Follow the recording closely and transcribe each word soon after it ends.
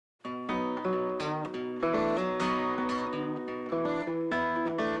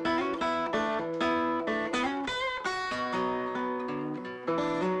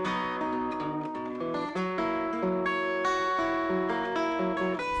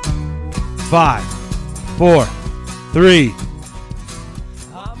5, 4, 3.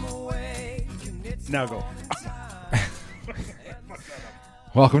 Now go.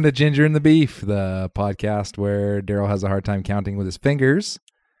 Welcome to Ginger and the Beef, the podcast where Daryl has a hard time counting with his fingers,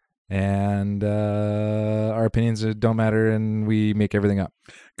 and our opinions don't matter, and we make everything up.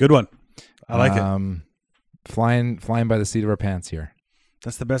 Good one. I like it. Flying by the seat of our pants here.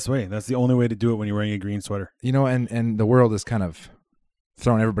 That's the best way. That's the only way to do it when you're wearing a green sweater. You know, and the world is kind of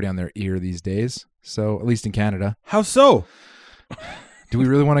throwing everybody on their ear these days. So, at least in Canada. How so? Do we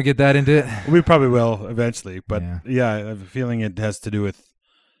really want to get that into it? We probably will eventually, but yeah, I have a feeling it has to do with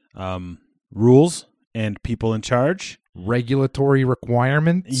rules and people in charge. Regulatory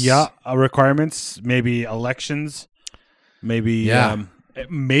requirements? Yeah, requirements, maybe elections, maybe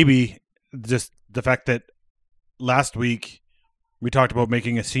maybe just the fact that last week we talked about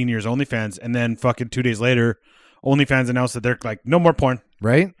making a seniors OnlyFans, and then fucking 2 days later, OnlyFans announced that they're like, no more porn.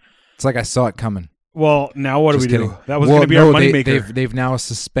 Right? It's like I saw it coming. Well, now what Just do we kidding. do? That was going to be our moneymaker. They've now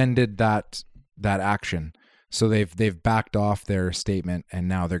suspended that action. So they've backed off their statement, and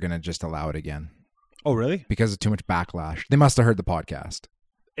now they're going to just allow it again. Oh, really? Because of too much backlash. They must have heard the podcast.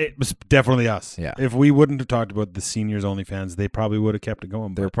 It was definitely us. Yeah. If we wouldn't have talked about the seniors OnlyFans, they probably would have kept it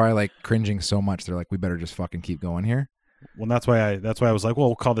going. They're probably like cringing so much. They're like, we better just fucking keep going here. Well, that's why I was like, well,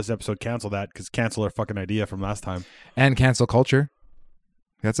 we'll call this episode Cancel That, because cancel our fucking idea from last time. And cancel culture.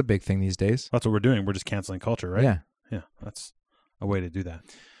 That's a big thing these days. That's what we're doing. We're just canceling culture, right? Yeah. Yeah. That's a way to do that.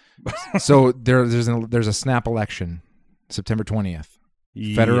 So there's a snap election, September 20th,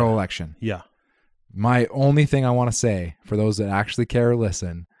 federal election. Yeah. My only thing I want to say for those that actually care or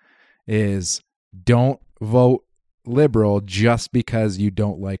listen is don't vote liberal just because you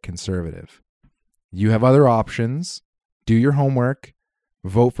don't like conservative. You have other options. Do your homework.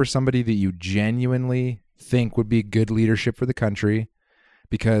 Vote for somebody that you genuinely think would be good leadership for the country.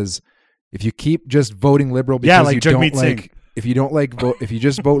 Because if you keep just voting liberal because you don't like, if you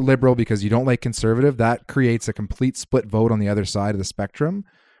just vote liberal because you don't like conservative, that creates a complete split vote on the other side of the spectrum,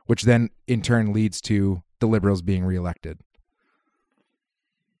 which then in turn leads to the liberals being reelected.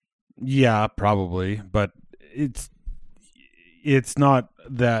 Yeah, probably, but it's not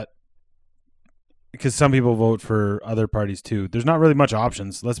that, because some people vote for other parties too. There's not really much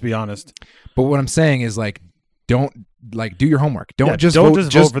options, let's be honest. But what I'm saying is don't do your homework. Don't just vote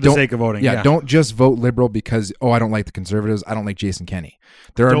for the sake of voting. Yeah, don't just vote liberal because I don't like the conservatives. I don't like Jason Kenney.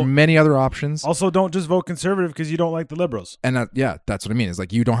 There are many other options. Also, don't just vote conservative because you don't like the liberals. And that's what I mean. Is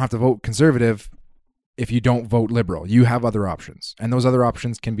like you don't have to vote conservative if you don't vote liberal. You have other options, and those other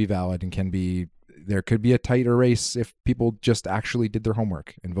options can be valid and there could be a tighter race if people just actually did their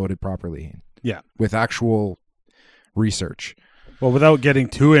homework and voted properly. Yeah, with actual research. Well, without getting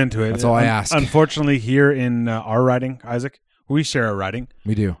too into it, that's all I ask. Unfortunately, here in our riding, Isaac, we share a riding.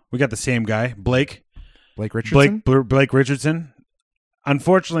 We do. We got the same guy, Blake Richardson. Blake Richardson.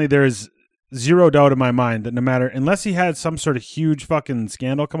 Unfortunately, there is zero doubt in my mind that unless he had some sort of huge fucking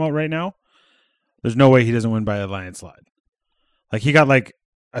scandal come out right now, there's no way he doesn't win by a landslide. Like he got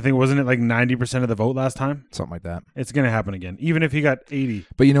I think wasn't it 90% of the vote last time? Something like that. It's going to happen again, even if he got 80.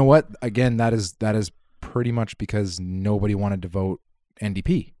 But you know what? Again, that is pretty much because nobody wanted to vote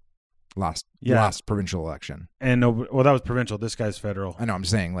NDP last provincial election. And that was provincial. This guy's federal. I know. I'm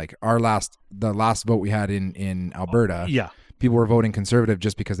saying the last vote we had in Alberta. Yeah, people were voting conservative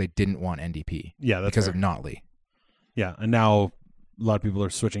just because they didn't want NDP. Yeah, that's because fair. of Notley. Yeah, and now a lot of people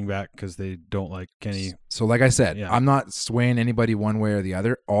are switching back because they don't like Kenny. So, like I said, I'm not swaying anybody one way or the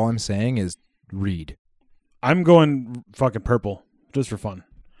other. All I'm saying is read. I'm going fucking purple just for fun.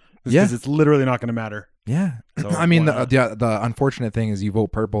 Because it's literally not going to matter. Yeah. So I mean, the unfortunate thing is you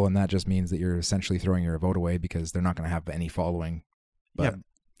vote purple, and that just means that you're essentially throwing your vote away because they're not going to have any following. But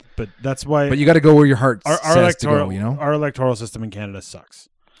that's why. But you got to go where your heart says to go, you know? Our electoral system in Canada sucks.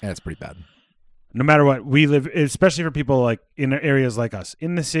 Yeah, it's pretty bad. No matter what, we live, especially for people like in areas like us,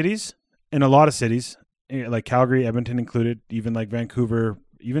 in the cities, in a lot of cities, like Calgary, Edmonton included, even like Vancouver,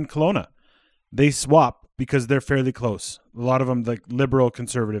 even Kelowna, they swap because they're fairly close. A lot of them, like liberal,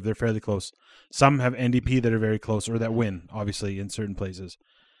 conservative, they're fairly close. Some have NDP that are very close or that win, obviously, in certain places.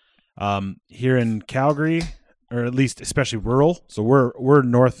 Here in Calgary, or at least especially rural, so we're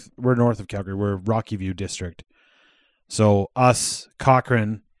north of Calgary. We're Rocky View district. So us,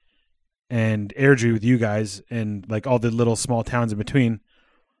 Cochrane, and Airdrie with you guys, and like all the little small towns in between,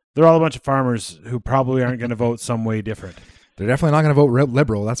 they're all a bunch of farmers who probably aren't going to vote some way different. They're definitely not going to vote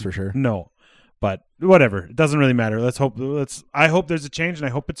liberal, that's for sure. No, but whatever. It doesn't really matter. I hope there's a change, and I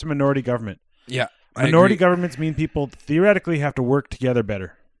hope it's a minority government. Yeah. Minority governments mean people theoretically have to work together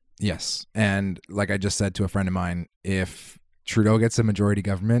better. Yes. And like I just said to a friend of mine, if Trudeau gets a majority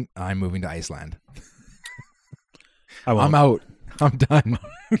government, I'm moving to Iceland. I won't. I'm out. I'm done.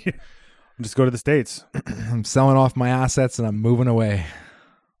 Just go to the States. I'm selling off my assets and I'm moving away.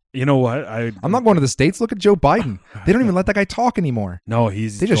 You know what? I'm not going to the States. Look at Joe Biden. They don't even let that guy talk anymore. No, they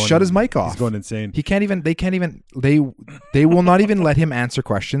just shut his mic off. He's going insane. They will not even let him answer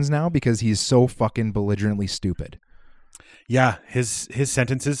questions now because he's so fucking belligerently stupid. Yeah, his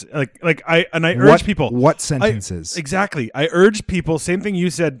sentences I urge people. What sentences? Exactly. I urge people, same thing you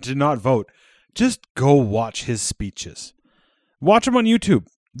said, to not vote. Just go watch his speeches. Watch them on YouTube.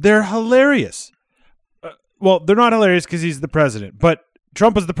 They're hilarious. Well, they're not hilarious because he's the president, but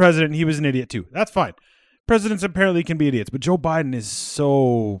Trump was the president and he was an idiot too. That's fine. Presidents apparently can be idiots, but Joe Biden is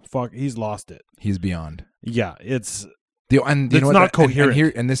so he's lost it. He's beyond. Yeah, it's not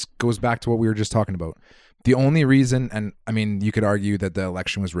coherent. And this goes back to what we were just talking about. The only reason, and I mean, you could argue that the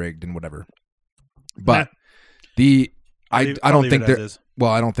election was rigged and whatever, but I don't think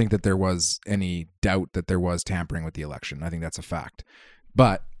that there was any doubt that there was tampering with the election. I think that's a fact.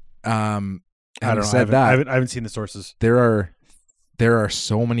 But I haven't seen the sources. There are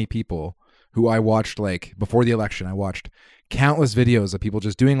so many people who I watched, like, before the election. I watched countless videos of people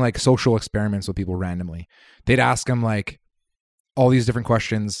just doing like social experiments with people randomly. They'd ask them like all these different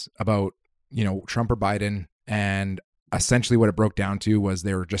questions about, you know, Trump or Biden, and essentially what it broke down to was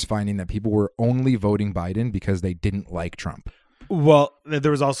they were just finding that people were only voting Biden because they didn't like Trump. Well,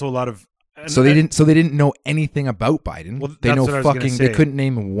 there was also a lot of they didn't know anything about Biden. Well, they know fucking they couldn't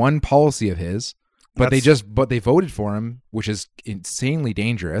name one policy of his, but they voted for him, which is insanely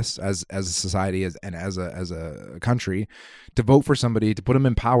dangerous as a society and as a country, to vote for somebody to put them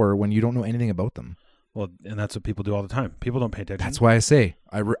in power when you don't know anything about them. Well, and that's what people do all the time. People don't pay attention. That's why I say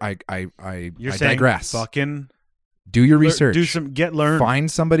I digress. Fucking do your research. Learn.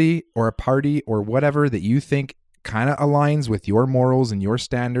 Find somebody or a party or whatever that you think kind of aligns with your morals and your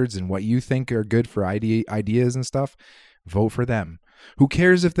standards and what you think are good for ideas and stuff. Vote for them. Who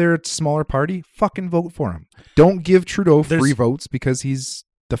cares if they're a smaller party? Fucking vote for him. Don't give Trudeau free votes because he's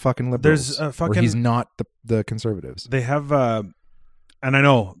the fucking liberals. Or he's not the conservatives. They have, and I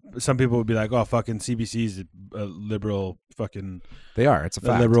know some people would be like, "Oh, fucking CBC's a liberal." Fucking, they are. It's a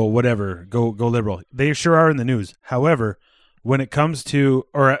fact. Liberal, whatever. Go liberal. They sure are in the news. However, when it comes to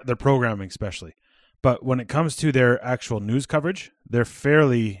their programming, especially, but when it comes to their actual news coverage, they're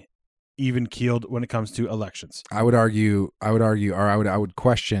fairly even keeled when it comes to elections. I would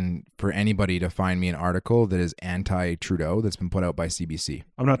question for anybody to find me an article that is anti-Trudeau that's been put out by CBC.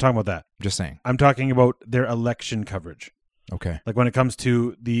 I'm not talking about that. Just saying. I'm talking about their election coverage. Okay. Like when it comes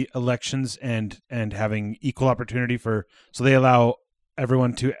to the elections and having equal opportunity so they allow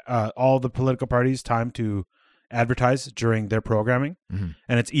everyone to all the political parties time to advertise during their programming, and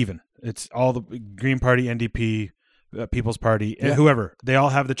it's even. It's all the Green Party, NDP, People's Party, whoever. They all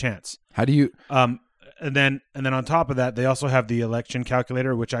have the chance. How do you? And then on top of that, they also have the election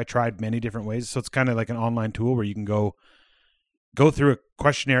calculator, which I tried many different ways. So it's kind of like an online tool where you can go through a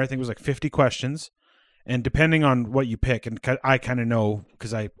questionnaire. I think it was like 50 questions, and depending on what you pick, and I kind of know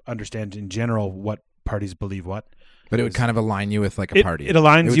because I understand in general what parties believe what. But it would kind of align you with like a party. It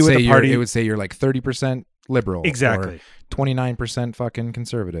aligns you with a party. It would say you're like 30% liberal. Exactly. Or 29% fucking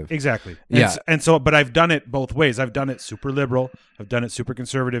conservative. Exactly. Yeah. But I've done it both ways. I've done it super liberal. I've done it super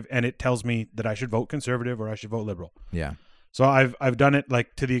conservative, and it tells me that I should vote conservative or I should vote liberal. Yeah. So I've done it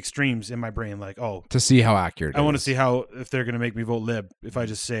like to the extremes in my brain, like, oh, to see how accurate. I want to see if they're going to make me vote lib if I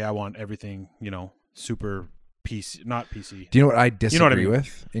just say I want everything, super PC, not PC. Do you know what I disagree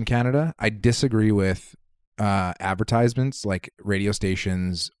with in Canada? I disagree with advertisements like radio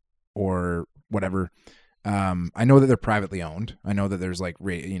stations or whatever. I know that they're privately owned. I know that there's like,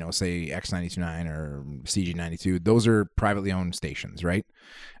 say X92.9 or CG92. Those are privately owned stations, right?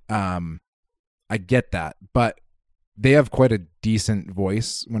 I get that, but they have quite a decent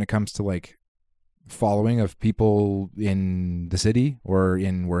voice when it comes to like following of people in the city or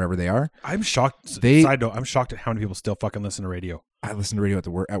in wherever they are. I'm shocked. Side note, I'm shocked at how many people still fucking listen to radio. I listen to radio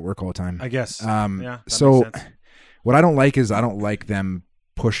at work all the time. I guess. So what I don't like is I don't like them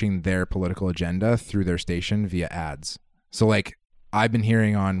pushing their political agenda through their station via ads. So like I've been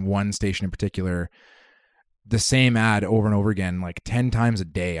hearing on one station in particular the same ad over and over again, like 10 times a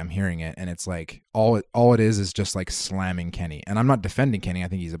day. I'm hearing it, and it's like all it is just like slamming Kenny. And I'm not defending Kenny. I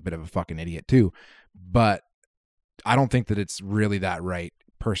think he's a bit of a fucking idiot too, but I don't think that it's really that right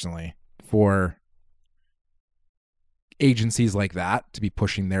personally for agencies like that to be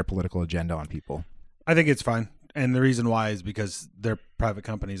pushing their political agenda on people. I think it's fine. And the reason why is because they're private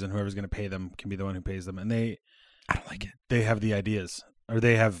companies, and whoever's going to pay them can be the one who pays them. And I don't like it. They have the ideas, or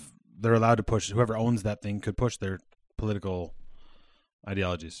they're allowed to push. Whoever owns that thing could push their political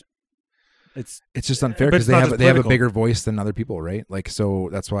ideologies. It's just unfair but because it's not just they have a political. bigger voice than other people, right? Like, so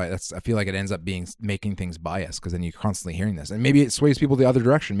that's why I feel like it ends up making things biased because then you're constantly hearing this, and maybe it sways people the other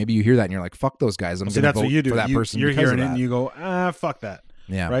direction. Maybe you hear that and you're like, "Fuck those guys, I'm going to that's vote what you do. for that person." You're because hearing of it that. and you go, fuck that.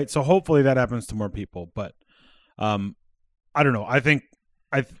 Yeah. Right. So hopefully that happens to more people. But I don't know. I think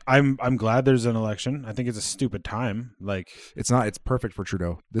I'm glad there's an election. I think it's a stupid time. Like It's not. It's perfect for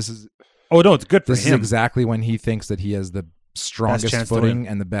Trudeau. This is it's good for this him. is exactly when he thinks that he has the strongest chance to footing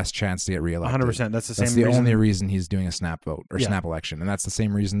and the best chance to get reelected. 100%. That's the same. That's the reason. only reason he's doing a snap vote or Yeah. snap election, and that's the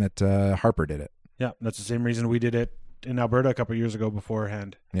same reason that Harper did it. Yeah, that's the same reason we did it in Alberta a couple of years ago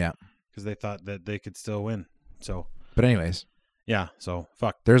beforehand. Yeah, because they thought that they could still win. So, but anyways, yeah. So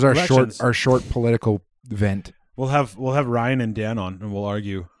fuck. there's our Elections. short political vent. We'll have Ryan and Dan on, and we'll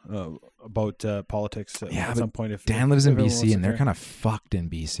argue about politics at some point. If Dan lives in everyone wants BC, to and they're care. kind of fucked in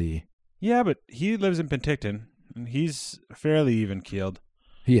BC. Yeah, but he lives in Penticton, and he's fairly even keeled.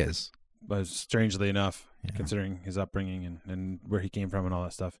 He is. But strangely enough, Yeah. considering his upbringing and where he came from and all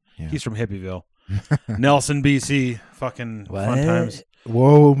that stuff, Yeah. he's from Hippieville, Nelson, BC. Fucking fun times,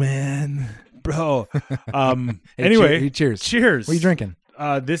 Whoa, man. bro. Hey, Anyway, cheers. cheers. What are you drinking?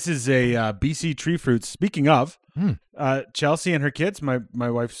 This is a BC Tree Fruits. Speaking of, Chelsea and her kids, my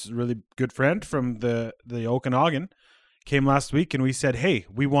wife's really good friend from the Okanagan, came last week, and we said, hey,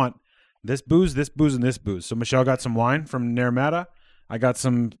 we want this booze, and this booze. So Michelle got some wine from Naramata. I got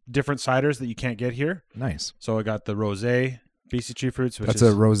some different ciders that you can't get here. Nice. So I got the rosé BC Tree Fruits, which That's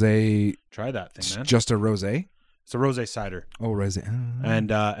is a rosé. try that thing, man. Just a rosé. It's a rosé cider, Oh, rosé. and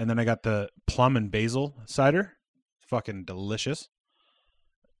then I got the plum and basil cider. It's fucking delicious.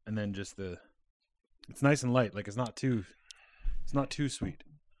 And then just it's nice and light. Like it's not too sweet.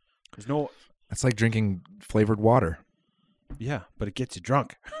 There's no, It's like drinking flavored water. yeah, but it gets you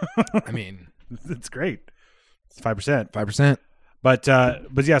drunk. I mean, It's great. It's 5%. 5%. But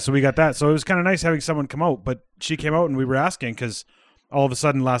yeah, so we got that. So it was kind of nice having someone come out. But she came out and we were asking because all of a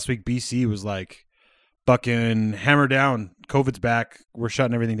sudden last week BC was like fucking hammer down. COVID's back. We're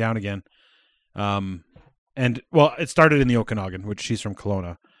shutting everything down again. And well, it started in the Okanagan, which she's from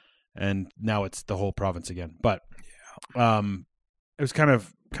Kelowna, and now it's the whole province again. But it was kind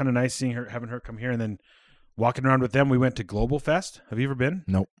of nice seeing her, having her come here, and then walking around with them. We went to Global Fest. Have you ever been?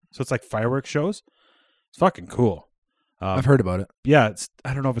 Nope. So it's like fireworks shows. It's fucking cool. I've heard about it. Yeah,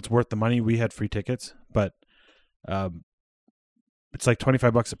 I don't know if it's worth the money. We had free tickets, but it's like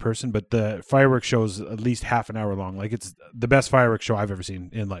 $25 a person. But the fireworks show is at least half an hour long. Like it's the best fireworks show I've ever seen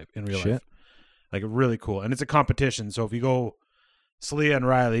in real life. Like really cool, and it's a competition. So if you go, Celia and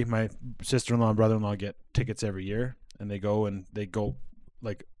Riley, my sister-in-law and brother-in-law, get tickets every year, and they go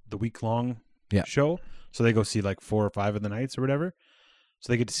like the week-long show. So they go see like 4 or 5 of the nights or whatever.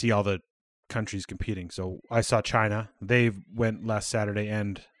 So they get to see all the countries competing. So I saw China. They went last Saturday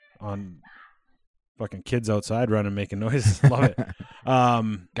and on fucking kids outside running, making noise. Love it.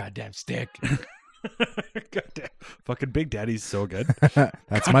 Goddamn stick. Goddamn. Fucking Big Daddy's so good.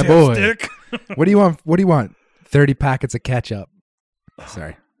 That's my Goddamn boy. stick. What do you want? 30 packets of ketchup.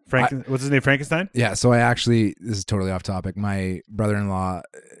 Sorry. What's his name? Frankenstein? Yeah, so this is totally off topic. My brother-in-law,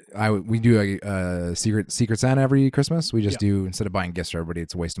 we do a secret Santa every Christmas. We just do, instead of buying gifts for everybody,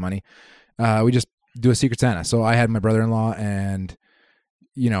 it's a waste of money. We just do a secret Santa. So I had my brother-in-law, and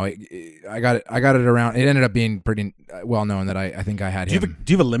I got it around. It ended up being pretty well known that I think I had him.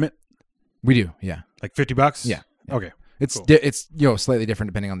 Do you have a limit? We do, yeah. Like $50? Yeah. Okay. It's Cool. it's slightly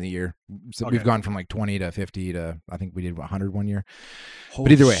different depending on the year. So Okay. we've gone from like 20 to 50 to I think we did 100 one year. Holy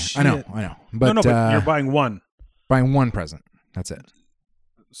But either way, shit. I know. But, but you're buying one. buying one present. That's it.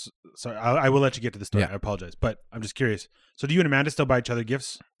 Sorry, I will let you get to the story. Yeah. I apologize, but I'm just curious. So do you and Amanda still buy each other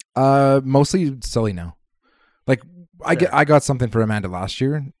gifts? Mostly silly now. Like I got something for Amanda last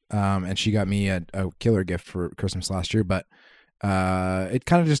year, and she got me a killer gift for Christmas last year. But it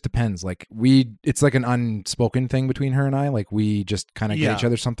kind of just depends. Like it's like an unspoken thing between her and I. Like we just kind of get each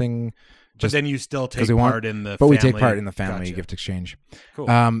other something. But then you still take 'cause we want- part in the. But family. we take part in the family Gotcha. gift exchange. Cool.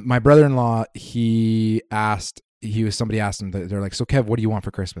 My brother-in-law, somebody asked him, they're like, so Kev, what do you want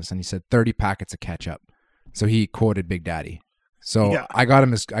for Christmas? And he said 30 packets of ketchup. So he quoted Big Daddy. So Yeah. I got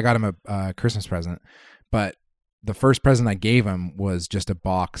him a Christmas present, but the first present I gave him was just a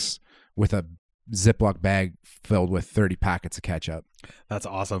box with a Ziploc bag filled with 30 packets of ketchup. That's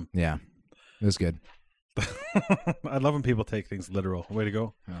awesome. Yeah, it was good. I love when people take things literal. Way to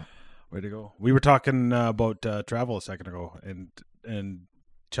go. Yeah. Way to go. We were talking about travel a second ago and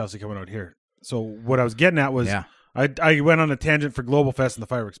Chelsea coming out here. So what I was getting at was I went on a tangent for Global Fest and the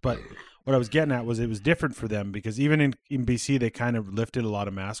fireworks, but what I was getting at was it was different for them because even in BC, they kind of lifted a lot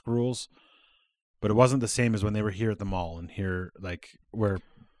of mask rules but it wasn't the same as when they were here at the mall and here, like, where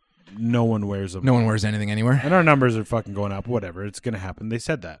no one wears them. No one wears anything anywhere. And our numbers are fucking going up. Whatever. It's going to happen. They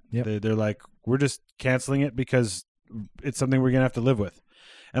said that. Yep. They're like, we're just canceling it because it's something we're going to have to live with.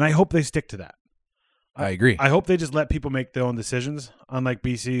 And I hope they stick to that. I agree. I hope they just let people make their own decisions, unlike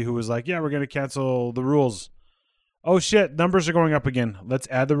BC, who was like, yeah, we're going to cancel the rules. Oh, shit, numbers are going up again. Let's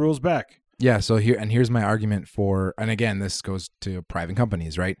add the rules back. Yeah, so here's my argument for, and again, this goes to private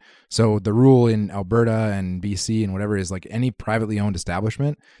companies, right? So the rule in Alberta and BC and whatever is like any privately owned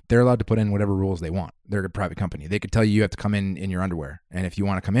establishment, they're allowed to put in whatever rules they want. They're a private company. They could tell you have to come in your underwear. And if you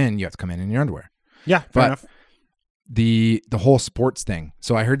want to come in, you have to come in your underwear. Yeah, fair enough. The whole sports thing.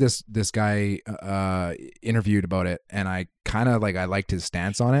 So I heard this guy interviewed about it, and I kind of I liked his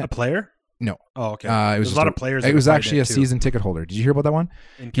stance on it. A player? No. Oh, okay. It was There's a lot of players. It was actually a too. season ticket holder. Did you hear about that one?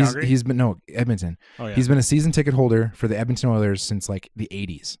 In Calgary? He's been Edmonton. Oh, yeah. He's been a season ticket holder for the Edmonton Oilers since like the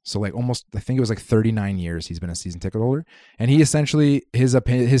 80s. So like almost, I think it was like 39 years he's been a season ticket holder. And he essentially, his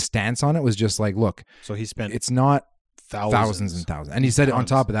stance on it was just like, look, so he spent it's not thousands and thousands. And he said on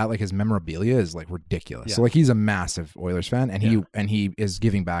top of that, like his memorabilia is like ridiculous. Yeah. So like he's a massive Oilers fan, and he is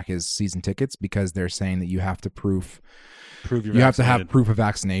giving back his season tickets because they're saying that you have to prove you have to have proof of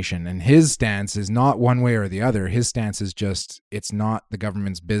vaccination. And his stance is not one way or the other. His stance is just, it's not the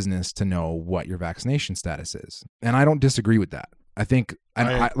government's business to know what your vaccination status is. And I don't disagree with that. I think,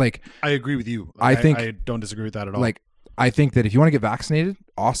 I agree with you. I think I don't disagree with that at all. Like, I think that if you want to get vaccinated,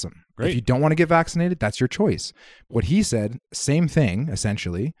 awesome. Great. If you don't want to get vaccinated, that's your choice. What he said, same thing,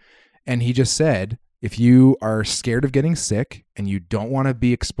 essentially. And he just said, if you are scared of getting sick and you don't want to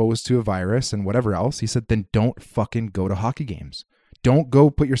be exposed to a virus and whatever else, he said, then don't fucking go to hockey games. Don't go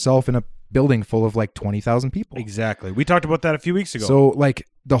put yourself in a building full of like 20,000 people. Exactly. We talked about that a few weeks ago. So like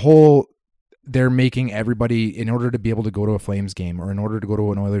the whole, they're making everybody, in order to be able to go to a Flames game or in order to go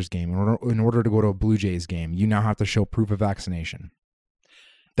to an Oilers game or in order to go to a Blue Jays game, you now have to show proof of vaccination.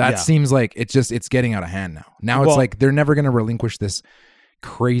 That seems like it's getting out of hand now. Now it's like they're never going to relinquish this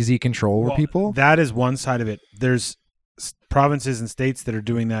crazy control over people. That is one side of it. There's provinces and states that are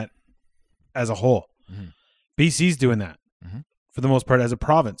doing that as a whole. Mm-hmm. BC's doing that for the most part as a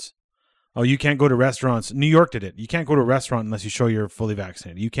province. Oh, you can't go to restaurants. New York did it. You can't go to a restaurant unless you show you're fully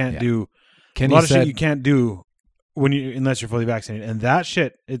vaccinated. You can't do a lot of shit you can't do unless you're fully vaccinated. And that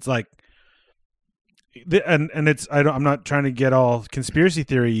shit, it's like, and it's, I'm not trying to get all conspiracy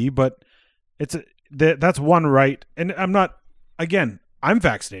theory-y, but that's one right. And I'm not, again, I'm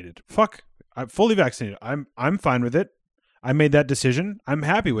vaccinated. Fuck, I'm fully vaccinated. I'm fine with it. I made that decision. I'm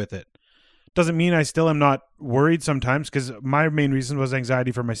happy with it. Doesn't mean I still am not worried sometimes, because my main reason was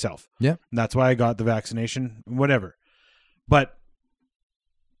anxiety for myself. Yeah. And that's why I got the vaccination, whatever. But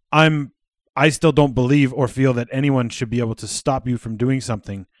I still don't believe or feel that anyone should be able to stop you from doing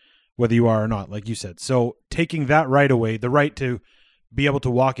something, whether you are or not, like you said. So taking that right away, the right to be able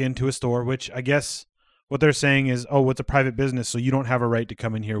to walk into a store, which I guess what they're saying is, oh, it's a private business, so you don't have a right to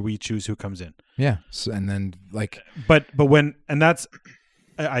come in here. We choose who comes in. Yeah. So, and then like, but when, and that's,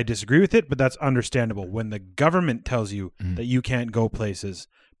 I disagree with it, but that's understandable. When the government tells you that you can't go places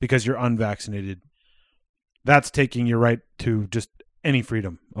because you're unvaccinated, that's taking your right to just any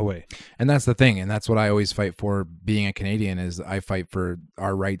freedom away. And that's the thing. And that's what I always fight for being a Canadian, is I fight for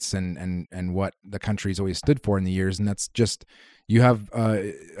our rights and what the country's always stood for in the years. And that's just, you have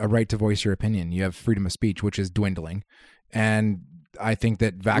a right to voice your opinion. You have freedom of speech, which is dwindling. And I think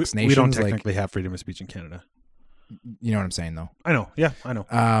that vaccinations, we don't technically have freedom of speech in Canada. You know what I'm saying, though? I know. Yeah, I know.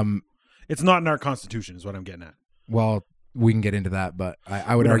 It's not in our constitution is what I'm getting at. Well, we can get into that, but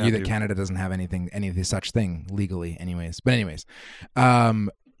I would argue that Canada doesn't have any such thing legally anyways. But anyways,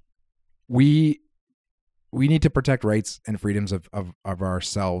 we need to protect rights and freedoms of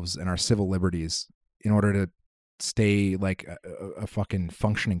ourselves and our civil liberties in order to stay like a fucking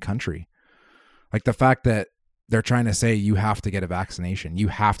functioning country. Like the fact that they're trying to say you have to get a vaccination, you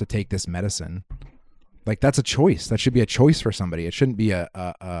have to take this medicine. Like that's a choice. That should be a choice for somebody. It shouldn't be it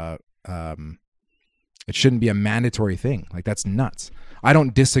shouldn't be a mandatory thing. Like that's nuts. I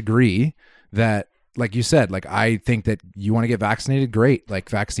don't disagree that, like you said, like I think that you want to get vaccinated, great. Like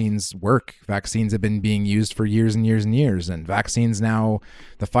vaccines work. Vaccines have been being used for years and years and years. And vaccines now,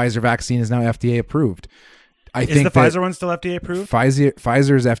 the Pfizer vaccine is now FDA approved. Is the Pfizer one still FDA approved?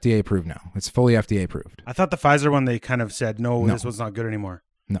 Pfizer is FDA approved now. It's fully FDA approved. I thought the Pfizer one, they kind of said, no, this one's not good anymore.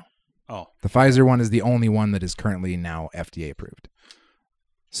 No. Oh. The Pfizer one is the only one that is currently now FDA approved.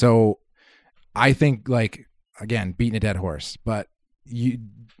 So I think, like, again, beating a dead horse, but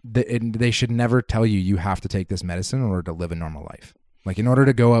they should never tell you have to take this medicine in order to live a normal life. Like, in order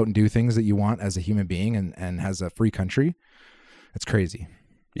to go out and do things that you want as a human being and as a free country, it's crazy.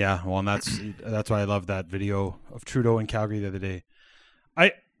 Yeah, well, and that's why I love that video of Trudeau in Calgary the other day.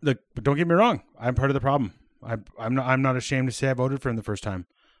 Look, but don't get me wrong. I'm part of the problem. I'm not ashamed to say I voted for him the first time.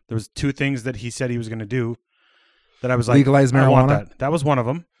 There was 2 things that he said he was going to do that I was like, Legalize I want marijuana? that was one of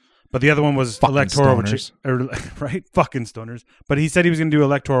them. But the other one was Fucking electoral, stoners. right? Fucking stoners. But he said he was going to do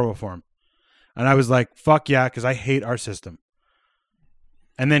electoral reform, and I was like, fuck yeah, because I hate our system.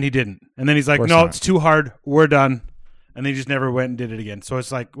 And then he didn't. And then he's like, no, it's too hard. We're done. And then he just never went and did it again. So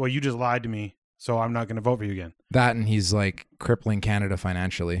it's like, well, you just lied to me, so I'm not going to vote for you again. That, and he's like crippling Canada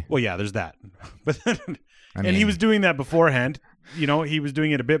financially. Well, yeah, there's that. But and he was doing that beforehand. You know, he was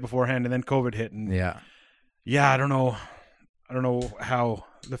doing it a bit beforehand, and then COVID hit. And yeah, I don't know how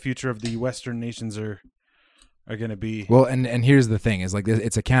the future of the Western nations are going to be. Well, and here's the thing: is like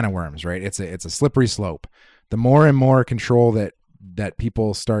it's a can of worms, right? It's a slippery slope. The more and more control that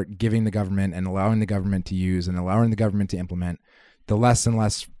people start giving the government and allowing the government to use and allowing the government to implement, the less and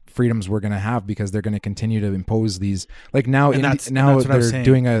less freedoms we're going to have, because they're going to continue to impose these. Like now, they're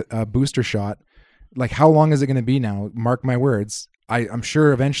doing a booster shot. Like, how long is it going to be now? Mark my words. I'm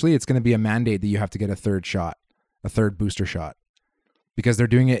sure eventually it's going to be a mandate that you have to get a third booster shot, because they're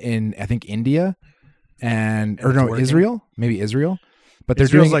doing it in, I think, India Israel, maybe Israel. But they're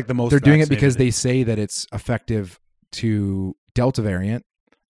Israel's doing like the most. They're doing it because they say that it's effective to Delta variant,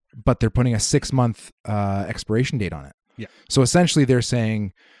 but they're putting a 6-month expiration date on it. Yeah. So essentially, they're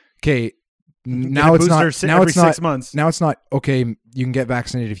saying, okay, now it's not 6 months. Now it's not okay. You can get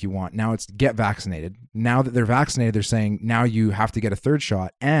vaccinated if you want. Now it's get vaccinated. Now that they're vaccinated, they're saying now you have to get a third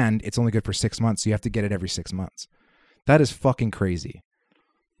shot, and it's only good for 6 months. So you have to get it every 6 months. That is fucking crazy.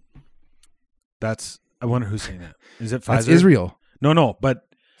 I wonder who's saying that. Is it Pfizer? That's Israel. No, but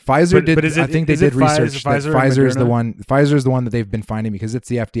Pfizer did. I think they did research. Pfizer is the one. Pfizer is the one that they've been finding, because it's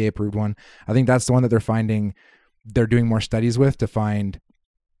the FDA approved one. I think that's the one that they're finding. They're doing more studies with to find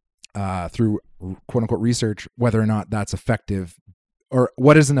through quote unquote research whether or not that's effective, or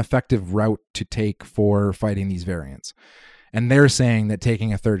what is an effective route to take for fighting these variants. And they're saying that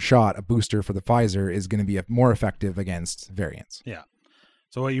taking a third shot, a booster for the Pfizer, is going to be more effective against variants. Yeah.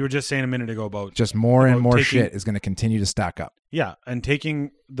 So what you were just saying a minute ago about just more and more shit is going to continue to stack up. Yeah, and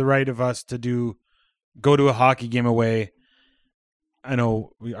taking the right of us to go to a hockey game away. I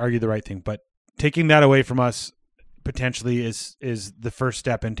know we argue the right thing, but taking that away from us potentially is the first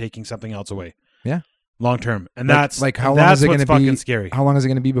step in taking something else away. Yeah, long term, and that's like how long is it going to be? Scary. How long is it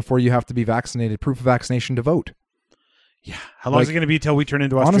going to be before you have to be vaccinated, proof of vaccination to vote? Yeah, how long is it going to be till we turn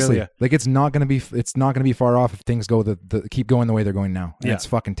into Australia? Honestly, like it's not going to be far off if things go keep going the way they're going now. And it's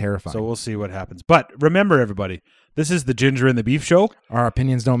fucking terrifying. So we'll see what happens. But remember, everybody, this is the Ginger and the Beef Show. Our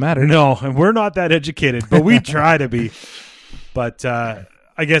opinions don't matter. No, and we're not that educated, but we try to be. But I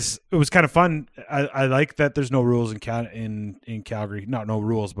guess it was kind of fun. I like that there's no rules in Calgary. Not no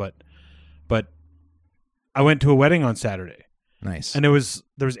rules, but I went to a wedding on Saturday. Nice. And there was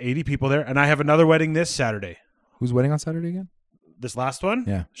 80 people there, and I have another wedding this Saturday. Who's wedding on Saturday again? This last one?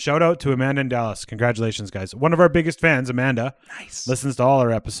 Yeah. Shout out to Amanda in Dallas. Congratulations, guys. One of our biggest fans, Amanda. Nice. Listens to all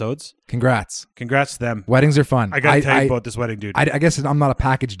our episodes. Congrats to them. Weddings are fun. I got to tell you about this wedding, dude. I guess I'm not a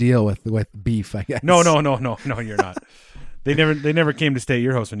package deal with beef, I guess. No, you're not. They never came to stay at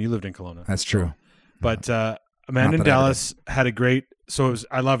your house when you lived in Kelowna. That's true. But Amanda in Dallas had a great,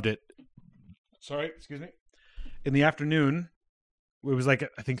 I loved it. Sorry, excuse me. In the afternoon, it was like,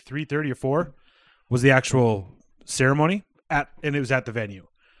 I think 3:30 or 4 was the actual ceremony and it was at the venue.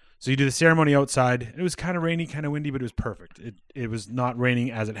 So you do the ceremony outside. It was kind of rainy, kind of windy, but it was perfect. It was not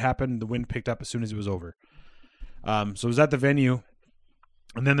raining as it happened. The wind picked up as soon as it was over. So it was at the venue,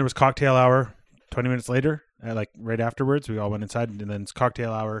 and then there was cocktail hour 20 minutes later, like right afterwards. We all went inside, and then it's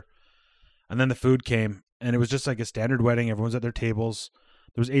cocktail hour, and then the food came, and it was just like a standard wedding. Everyone's at their tables.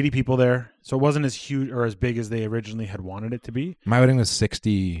 There was 80 people there, so it wasn't as huge or as big as they originally had wanted it to be. My wedding was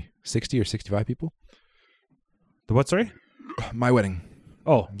 60 or 65 people. The what, sorry? My wedding.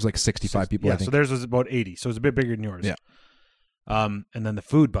 Oh. It was like 65 people, yeah, I think. so theirs was about 80, so it was a bit bigger than yours. Yeah. And then the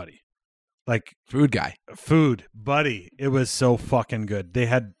food, buddy. Like food guy. Food, buddy. It was so fucking good.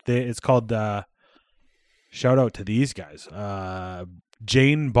 It's called, shout out to these guys.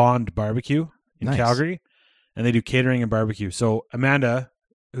 Jane Bond Barbecue in Calgary. And they do catering and barbecue. So Amanda,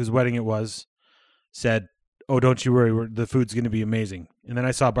 whose wedding it was, said, "Oh, don't you worry. The food's going to be amazing." And then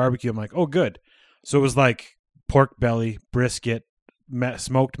I saw barbecue. I'm like, "Oh, good." So it was like pork belly, brisket,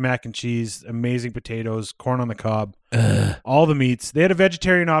 smoked mac and cheese, amazing potatoes, corn on the cob, all the meats. They had a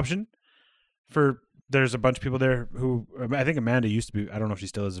vegetarian option there's a bunch of people there who, I think Amanda used to be, I don't know if she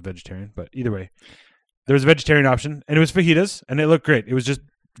still is a vegetarian, but either way, there was a vegetarian option, and it was fajitas, and it looked great. It was just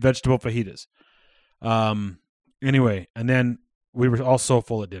vegetable fajitas. Anyway, and then we were all so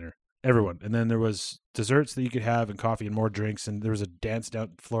full at dinner, everyone. And then there was desserts that you could have and coffee and more drinks. And there was a dance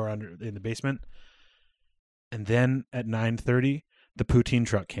down floor in the basement. And then at 9:30, the poutine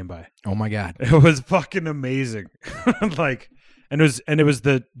truck came by. Oh my God. It was fucking amazing. And it was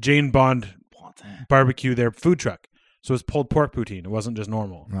the Jane Bond barbecue, their food truck. So it was pulled pork poutine. It wasn't just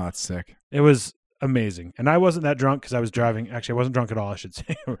normal. Oh, that's sick. It was amazing. And I wasn't that drunk because I was driving. Actually, I wasn't drunk at all, I should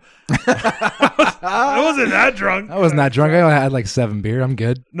say. I wasn't that drunk. I wasn't that drunk. I only had like 7 beer. I'm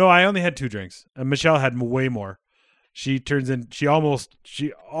good. No, I only had 2 drinks. And Michelle had way more. She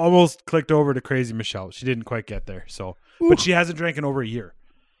almost clicked over to crazy Michelle. She didn't quite get there. So, but she hasn't drank in over a year.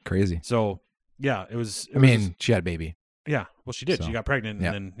 Crazy. So, yeah, it was. She had a baby. Yeah, well, she did. So, She got pregnant,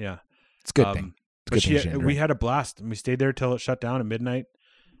 and then it's a good thing. It's a good thing we had a blast, and we stayed there till it shut down at midnight.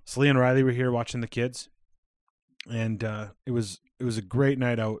 Slee and Riley were here watching the kids, and it was a great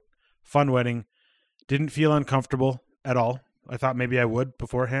night out, fun wedding. Didn't feel uncomfortable at all. I thought maybe I would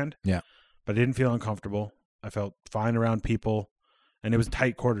beforehand. Yeah, but I didn't feel uncomfortable. I felt fine around people, and it was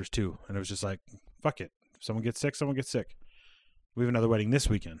tight quarters too. And it was just like, fuck it. If someone gets sick, someone gets sick. We have another wedding this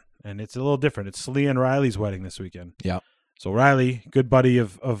weekend, and it's a little different. It's Slee and Riley's wedding this weekend. Yeah. So Riley, good buddy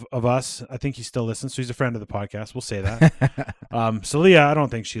of us. I think he still listens, so he's a friend of the podcast. We'll say that. Celia, I don't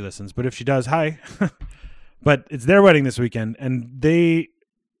think she listens, but if she does, hi. But it's their wedding this weekend, and they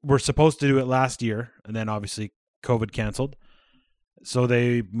were supposed to do it last year, and then obviously COVID canceled. So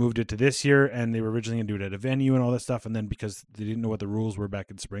they moved it to this year, and they were originally going to do it at a venue and all that stuff. And then because they didn't know what the rules were back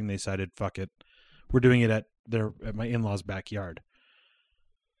in spring, they decided, fuck it. We're doing it at my in-laws' backyard.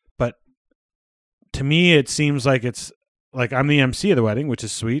 But to me, it seems like it's like I'm the MC of the wedding, which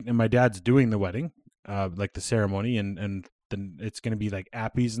is sweet, and my dad's doing the wedding, like the ceremony, and then it's going to be like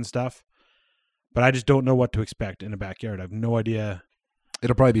appies and stuff. But I just don't know what to expect in a backyard. I have no idea.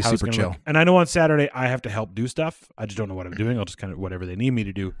 It'll probably be how it's super gonna chill. look. And I know on Saturday I have to help do stuff. I just don't know what I'm doing. I'll just kind of whatever they need me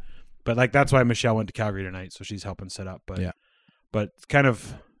to do. But like that's why Michelle went to Calgary tonight, so she's helping set up. But yeah. But it's kind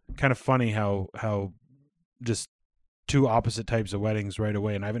of funny how just two opposite types of weddings right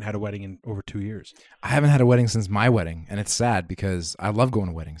away, and I haven't had a wedding in over 2 years. I haven't had a wedding since my wedding, and it's sad because I love going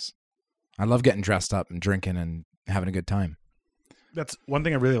to weddings. I love getting dressed up and drinking and having a good time. That's one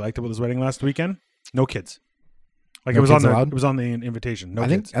thing I really liked about this wedding last weekend. No kids. Like No it was kids on allowed? it was on the invitation. No I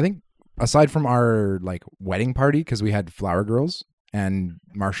kids. think aside from our like wedding party, because we had flower girls and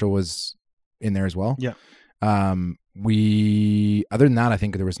Marshall was in there as well. Yeah. We other than that, I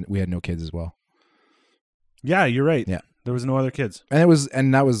think we had no kids as well. Yeah, you're right. Yeah. There was no other kids. And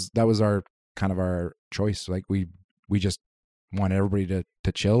that was our kind of our choice. Like we just wanted everybody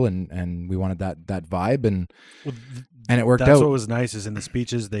to chill and we wanted that vibe and it worked out. That's what was nice is in the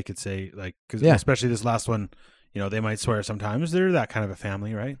speeches they could say like because especially this last one, you know, they might swear sometimes. They're that kind of a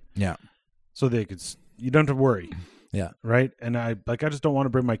family, right? Yeah. So they could you don't have to worry. Yeah. Right. And I just don't want to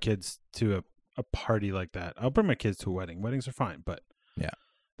bring my kids to a party like that. I'll bring my kids to a wedding. Weddings are fine, but yeah,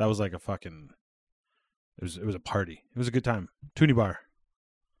 that was like a fucking. It was a party. It was a good time. Toonie bar.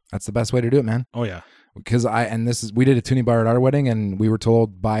 That's the best way to do it, man. Oh yeah. Because we did a Toonie bar at our wedding, and we were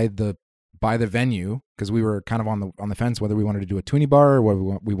told by the venue because we were kind of on the fence whether we wanted to do a Toonie bar or whether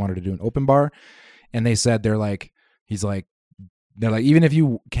we wanted to do an open bar, and they said they're like even if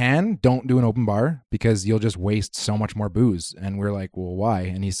you can, don't do an open bar because you'll just waste so much more booze. And we're like, well, why?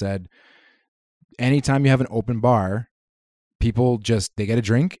 And he said, anytime you have an open bar, people they get a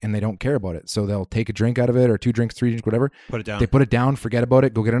drink and they don't care about it. So they'll take a drink out of it or 2 drinks, 3 drinks, whatever. Put it down. They put it down, forget about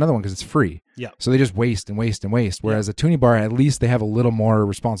it, go get another one because it's free. Yeah. So they just waste and waste and waste. Whereas a Toonie bar, at least they have a little more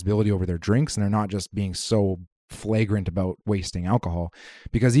responsibility over their drinks and they're not just being so flagrant about wasting alcohol.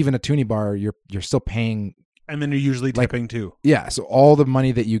 Because even a Toonie bar, you're still paying. And then you're usually tipping too. Yeah. So all the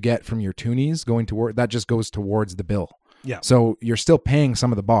money that you get from your toonies that just goes towards the bill. Yeah. So you're still paying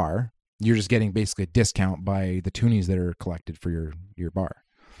some of the bar. You're just getting basically a discount by the toonies that are collected for your bar.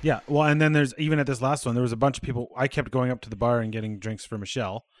 Yeah. Well, and then there's even at this last one, there was a bunch of people. I kept going up to the bar and getting drinks for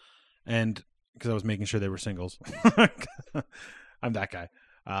Michelle, and because I was making sure they were singles. I'm that guy.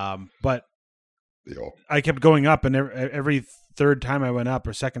 But I kept going up, and every third time I went up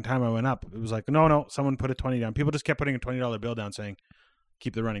or second time I went up, it was like, no, someone put a 20 down. People just kept putting a $20 bill down, saying,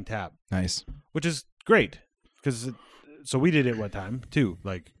 "Keep the running tab." Nice, which is great because. So we did it one time too.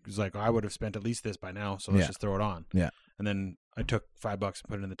 Like it was like I would have spent at least this by now, so let's just throw it on. Yeah. And then I took $5 and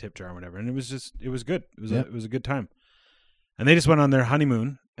put it in the tip jar or whatever, and it was good. It was a good time. And they just went on their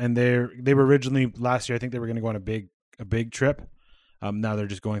honeymoon, and they were originally last year. I think they were going to go on a big trip. Now they're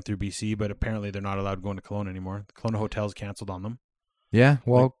just going through BC, but apparently they're not allowed going to Kelowna anymore. The Kelowna hotel's canceled on them. Yeah.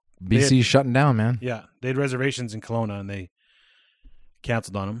 Well, BC's shutting down, man. Yeah, they had reservations in Kelowna, and they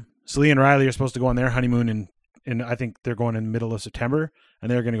canceled on them. Slee and Riley are supposed to go on their honeymoon in and I think they're going in the middle of September, and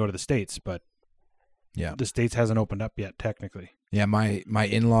they're going to go to the States, but the States hasn't opened up yet technically. Yeah, my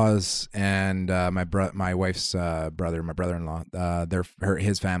in-laws and my wife's brother, my brother-in-law,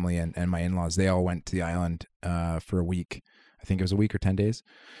 his family and my in-laws, they all went to the island for a week. I think it was a week or 10 days.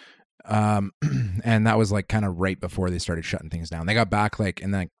 And that was like kind of right before they started shutting things down. They got back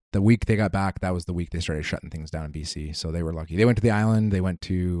and then the week they got back, that was the week they started shutting things down in BC. So they were lucky. They went to the island. They went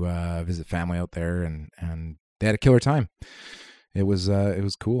to visit family out there, and they had a killer time. It was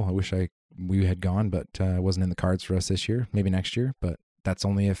cool. I wish we had gone, but it wasn't in the cards for us this year. Maybe next year, but that's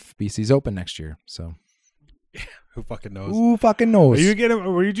only if BC's open next year. So who fucking knows? Who fucking knows?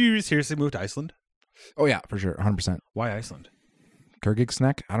 Were you seriously moved to Iceland? Oh yeah, for sure, 100%. Why Iceland?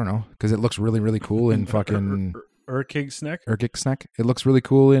 Kyrgyzstan? I don't know, because it looks really, really cool in fucking Kyrgyzstan. It looks really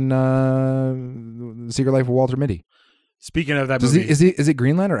cool in The Secret Life of Walter Mitty. Speaking of that movie, is it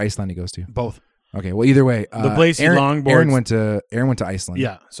Greenland or Iceland he goes to? Both. Okay, well either way, the Blasey longboard. Aaron went to Iceland.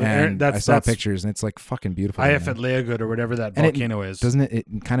 Yeah, so I saw pictures and it's like fucking beautiful. Eyjafjallajökull or whatever that volcano is. Doesn't it?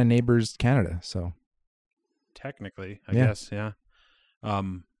 It kind of neighbors Canada, so technically, I guess, yeah.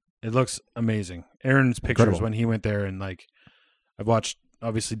 It looks amazing. Aaron's pictures Incredible. when he went there, and like I've watched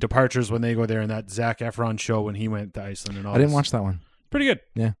obviously Departures when they go there, and that Zac Efron show when he went to Iceland and all. I didn't watch that one. Pretty good.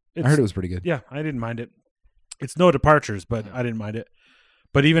 Yeah, I heard it was pretty good. Yeah, I didn't mind it. It's no Departures, but I didn't mind it.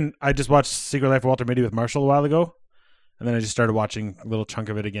 But even I just watched Secret Life of Walter Mitty with Marshall a while ago, and then I just started watching a little chunk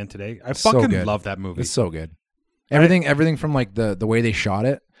of it again today. I fucking love that movie. It's so good. Everything from like the way they shot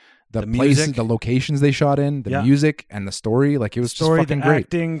it, the places, music. The locations they shot in, the music and the story. Like it was just fucking the great.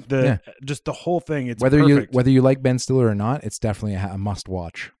 Acting, just the whole thing. It's whether perfect. you like Ben Stiller or not, it's definitely a must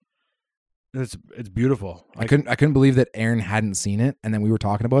watch. It's beautiful. I couldn't believe that Aaron hadn't seen it, and then we were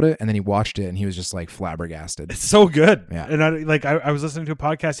talking about it, and then he watched it, and he was just like flabbergasted. It's so good. Yeah. And I was listening to a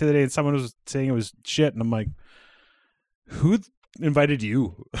podcast the other day, and someone was saying it was shit, and I'm like, who invited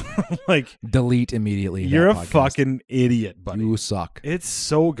you? Like, delete immediately. You're a fucking idiot, buddy. You suck. It's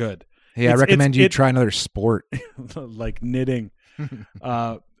so good. Hey, I recommend you try another sport, like knitting.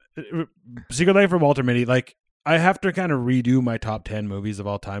 Secret Life of Walter Mitty. Like, I have to kind of redo my top 10 movies of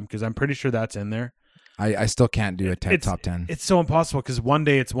all time because I'm pretty sure that's in there. I still can't do a top 10. It's so impossible because one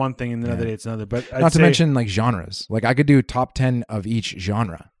day it's one thing and another day it's another. But not to mention like genres. Like I could do top 10 of each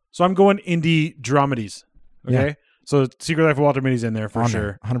genre. So I'm going indie dramedies. Okay. Yeah. So Secret Life of Walter Mitty's in there for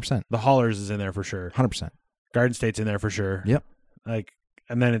sure. 100%. The Haulers is in there for sure. 100%. Garden State's in there for sure. Yep. Like,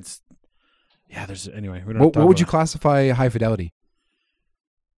 and then it's, anyway. What would you classify High Fidelity?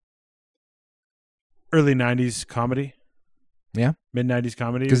 Early 90s comedy. Yeah. Mid 90s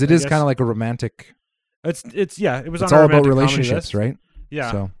comedy. Because it is kind of like a romantic. It was it's all about relationships, right?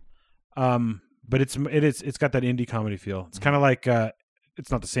 Yeah. So, but it's got that indie comedy feel. It's kind of like it's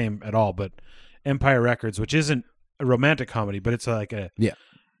not the same at all, but Empire Records, which isn't a romantic comedy, but it's like a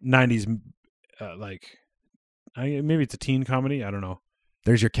 90s maybe it's a teen comedy. I don't know.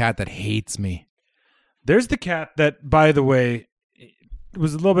 There's your cat that hates me. There's the cat that, by the way,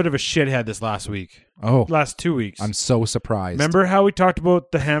 was a little bit of a shithead this last 2 weeks. I'm so surprised. Remember how we talked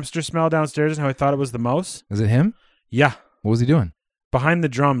about the hamster smell downstairs and how I thought it was the mouse? Is it him? Yeah. What was he doing? Behind the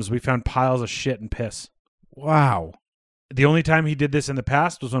drums, we found piles of shit and piss. Wow. The only time he did this in the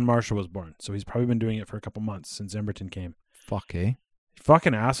past was when Marshall was born. So he's probably been doing it for a couple months since Emberton came. Fuck, eh?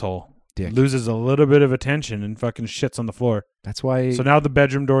 Fucking asshole. Dick. Loses a little bit of attention and fucking shits on the floor. That's why. So now the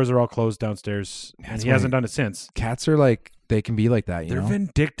bedroom doors are all closed downstairs. And he hasn't done it since. Cats are like, they can be like that, you know? They're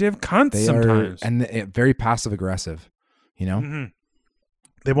vindictive cunts sometimes. And very passive aggressive, you know? Mm-hmm.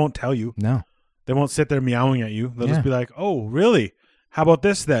 They won't tell you. No. They won't sit there meowing at you. They'll just be like, oh, really? How about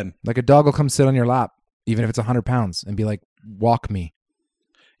this then? Like a dog will come sit on your lap, even if it's 100 pounds, and be like, walk me.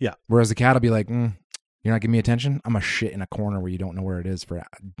 Yeah. Whereas the cat will be like, you're not giving me attention? I'm a shit in a corner where you don't know where it is for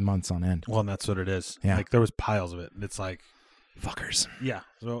months on end. Well, and that's what it is. Yeah. Like there was piles of it. It's like. Fuckers. Yeah.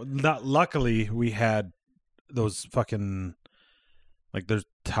 So luckily we had those fucking, like there's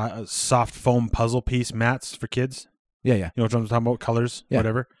soft foam puzzle piece mats for kids. Yeah. You know what I'm talking about? Colors,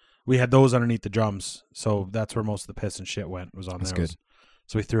 whatever. We had those underneath the drums. So that's where most of the piss and shit went, was on that's there. Good.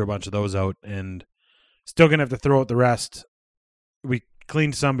 So we threw a bunch of those out and still going to have to throw out the rest. We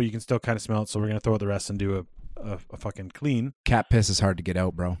cleaned some, but you can still kind of smell it. So we're going to throw out the rest and do a fucking clean. Cat piss is hard to get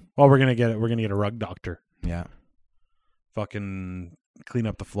out, bro. Well, we're going to get a rug doctor. Yeah. Fucking clean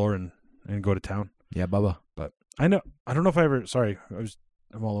up the floor and go to town. Yeah, Bubba. But I don't know if I ever, sorry,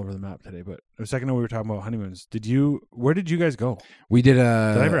 I'm all over the map today, but a second ago we were talking about honeymoons. Where did you guys go? We did Did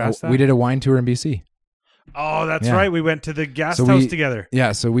I ever ask that? We did a wine tour in BC. Oh, that's right. We went to the guest house together.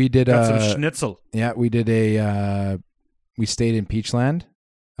 Yeah, so we did got some schnitzel. Yeah, we did we stayed in Peachland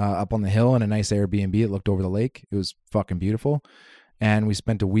up on the hill in a nice Airbnb. It looked over the lake. It was fucking beautiful. And we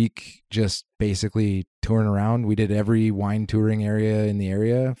spent a week just basically touring around. We did every wine touring area in the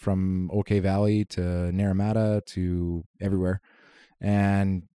area, from OK Valley to Naramata to everywhere.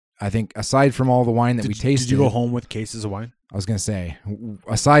 And I think aside from all the wine that we tasted... Did you go home with cases of wine? I was going to say,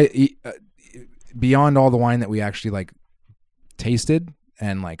 beyond all the wine that we actually like tasted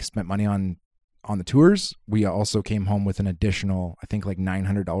and like spent money on the tours, we also came home with an additional, I think, like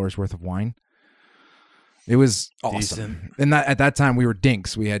 $900 worth of wine. It was awesome. Decent. And at that time we were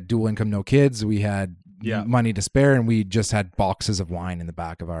dinks. We had dual income, no kids. We had money to spare, and we just had boxes of wine in the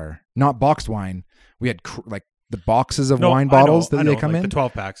back of our, not boxed wine. We had like the boxes of wine bottles that they come like in. The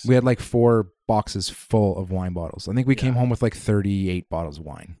 12 packs. We had like 4 boxes full of wine bottles. I think we came home with like 38 bottles of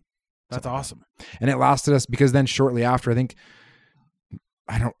wine. That's awesome. And it lasted us, because then shortly after, I think,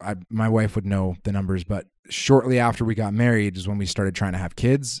 my wife would know the numbers, but shortly after we got married is when we started trying to have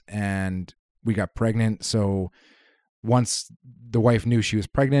kids, and we got pregnant. So once the wife knew she was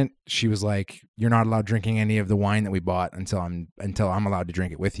pregnant, she was like, "You're not allowed drinking any of the wine that we bought until I'm allowed to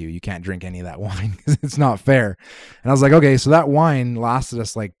drink it with you. You can't drink any of that wine because it's not fair." And I was like, "Okay." So that wine lasted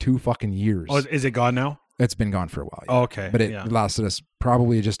us like 2 fucking years. Oh, is it gone now? It's been gone for a while. Yeah. Oh, okay. But it lasted us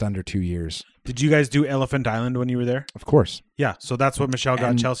probably just under 2 years. Did you guys do Elephant Island when you were there? Of course. Yeah. So that's what Michelle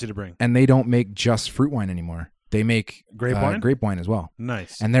got Chelsea to bring. And they don't make just fruit wine anymore. They make grape wine? Grape wine as well.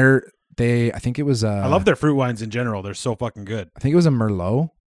 Nice. And I think it was I love their fruit wines in general. They're so fucking good. I think it was a Merlot.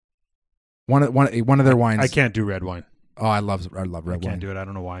 One of their wines. I can't do red wine. Oh, I love red wine. I can't do it. I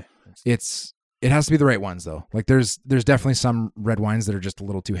don't know why. It has to be the right ones though. Like there's definitely some red wines that are just a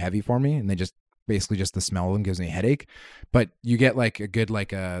little too heavy for me, and they just basically just the smell of them gives me a headache. But you get like a good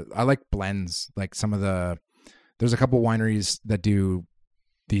I like blends. Like there's a couple wineries that do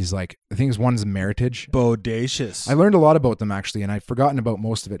these, like, I think one's Meritage. Bodacious. I learned a lot about them actually, and I've forgotten about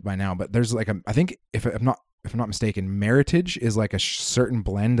most of it by now. But there's like I think if I'm not mistaken, Meritage is like a certain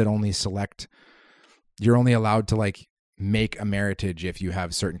blend that you're only allowed to like make a Meritage if you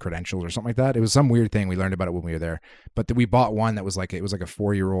have certain credentials or something like that. It was some weird thing. We learned about it when we were there. But we bought one that was like, it was like a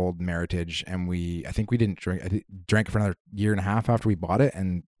 4-year-old Meritage, and I think we didn't drink. I drank it for another year and a half after we bought it,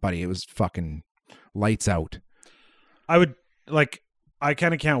 and buddy, it was fucking lights out. I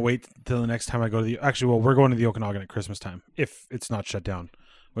kind of can't wait till the next time I go to we're going to the Okanagan at Christmas time, if it's not shut down.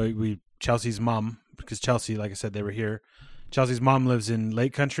 Chelsea's mom, because Chelsea, like I said, they were here. Chelsea's mom lives in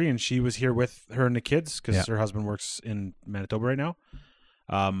Lake Country, and she was here with her and the kids because her husband works in Manitoba right now.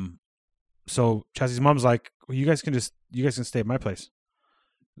 So Chelsea's mom's like, well, you guys can stay at my place.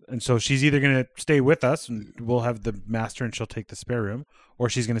 And so she's either going to stay with us and we'll have the master and she'll take the spare room, or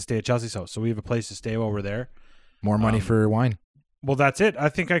she's going to stay at Chelsea's house. So we have a place to stay while we're there. More money for wine. Well, that's it. I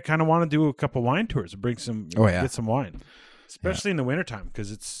think I kind of want to do a couple wine tours and bring some, get some wine, especially in the wintertime,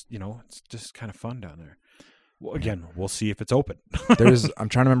 because it's just kind of fun down there. Well, again, we'll see if it's open. I'm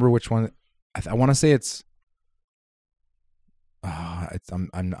trying to remember which one. I want to say it's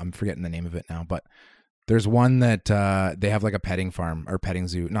I'm forgetting the name of it now, but there's one that they have like a petting farm or petting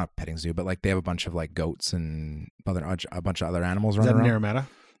zoo, not petting zoo, but like they have a bunch of like goats and a bunch of other animals running around. Is that in Naramata?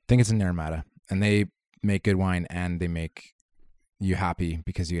 I think it's in Naramata, and they make good wine and they make you happy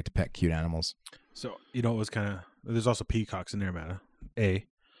because you get to pet cute animals. So, it was there's also peacocks in Naramata. I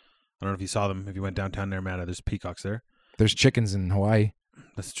don't know if you saw them. If you went downtown Naramata, there's peacocks there. There's chickens in Hawaii.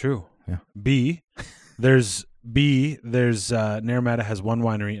 That's true. Yeah. There's Naramata has one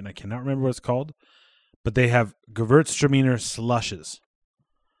winery, and I cannot remember what it's called, but they have Gewürztraminer slushes.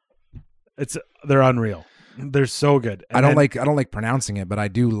 They're unreal. They're so good. And I don't like pronouncing it, but I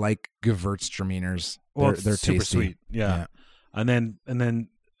do like Gewürztraminers. Well, they're super tasty. Sweet. Yeah. And then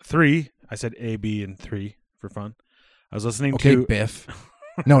 3, I said A, B, and 3 for fun. I was listening to Biff.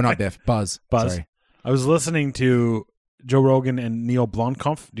 No, not Biff. Buzz. Sorry. I was listening to Joe Rogan and Neil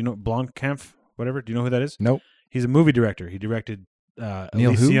Blomkamp. Do you know Blomkamp? Whatever. Do you know who that is? Nope. He's a movie director. He directed Neil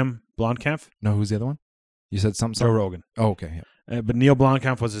Elysium. Blomkamp. No, who's the other one? You said something. Joe Rogan. Oh, okay. Yeah. But Neil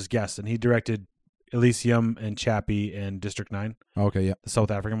Blomkamp was his guest, and he directed Elysium and Chappie and District 9. Oh, okay, yeah. The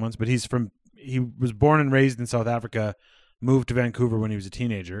South African ones. But he was born and raised in South Africa, moved to Vancouver when he was a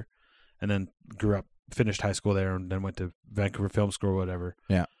teenager, and then grew up, finished high school there, and then went to Vancouver Film School or whatever.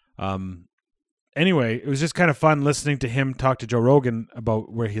 Yeah. Anyway, it was just kind of fun listening to him talk to Joe Rogan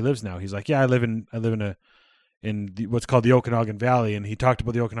about where he lives now. He's like, yeah, I live in what's called the Okanagan Valley, and he talked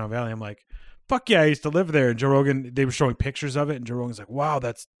about the Okanagan Valley. I'm like, fuck yeah, I used to live there. And Joe Rogan, they were showing pictures of it, and Joe Rogan's like, wow,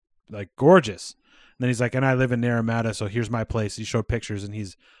 that's like gorgeous. And then he's like, and I live in Naramata, so here's my place. He showed pictures, and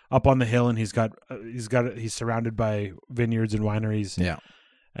he's up on the hill, and he's surrounded by vineyards and wineries. Yeah.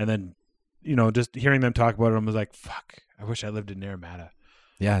 And then, just hearing them talk about it, I was like, fuck, I wish I lived in Naramata.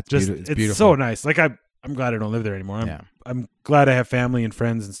 Yeah, it's Just beautiful. It's it's beautiful. so nice. Like I'm glad I don't live there anymore. I'm glad I have family and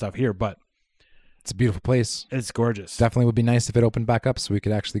friends and stuff here, but It's a beautiful place. it's gorgeous. Definitely would be nice if it opened back up so we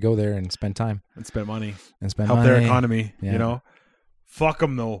could actually go there and spend time And spend money. and spend Help money. their economy, Yeah. you know? Fuck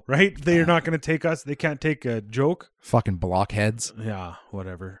them though, right? They're not going to take us. They can't take a joke. Fucking blockheads. Yeah,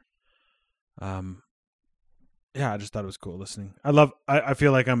 whatever. Yeah, I just thought it was cool listening. I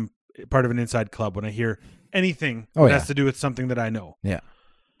feel like I'm part of an inside club when I hear anything that has to do with something that I know. Yeah.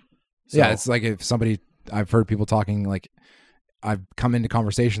 So, Yeah, it's like if somebody, I've heard people talking, like I've come into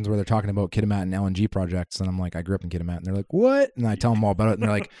conversations where they're talking about Kitimat and LNG projects, and I'm like, I grew up in Kitimat, and they're like, what? And I tell them all about it, and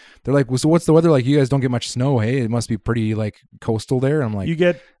they're like, well, so what's the weather like? You guys don't get much snow, hey? It must be pretty like coastal there. I'm like, you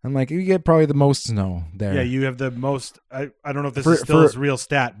get probably the most snow there. Yeah, you have the most. I don't know if this is still a real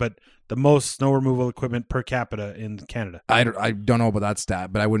stat, but the most snow removal equipment per capita in Canada. I don't know about that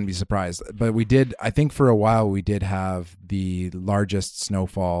stat, but I wouldn't be surprised. But we did, I think for a while, we did have the largest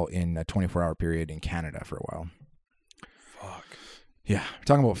snowfall in a 24-hour period in Canada for a while. Fuck. Yeah, we're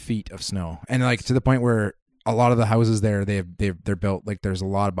talking about feet of snow, and like to the point where a lot of the houses there, they're built like there's a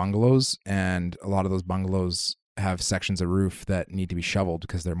lot of bungalows, and a lot of those bungalows have sections of roof that need to be shoveled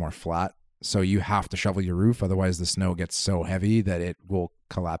because they're more flat. So you have to shovel your roof, otherwise the snow gets so heavy that it will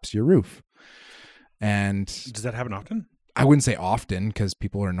collapse your roof. And does that happen often? I wouldn't say often because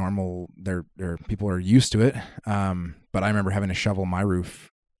people are normal. People are used to it. But I remember having to shovel my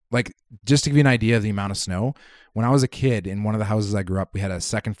roof. Like, just to give you an idea of the amount of snow, when I was a kid in one of the houses I grew up, we had a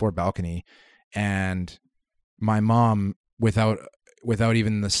second floor balcony, and my mom, without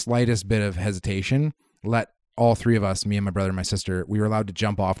even the slightest bit of hesitation, let all three of us, me and my brother and my sister, we were allowed to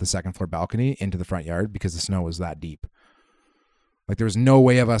jump off the second floor balcony into the front yard because the snow was that deep. Like, there was no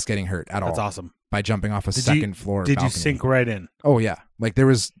way of us getting hurt at all. That's awesome. By jumping off a second floor balcony. Did you sink right in? Oh, yeah. Like, there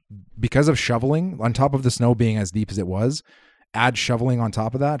was, because of shoveling, on top of the snow being as deep as it was, add shoveling on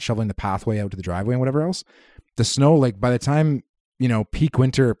top of that, shoveling the pathway out to the driveway and whatever else, the snow, like, by the time, peak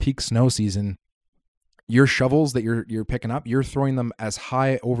winter or peak snow season, your shovels that you're picking up, you're throwing them as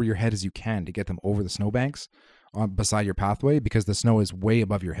high over your head as you can to get them over the snowbanks beside your pathway, because the snow is way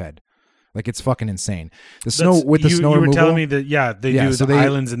above your head. Like, it's fucking insane. The snow with the snow removal. You were telling me that they do the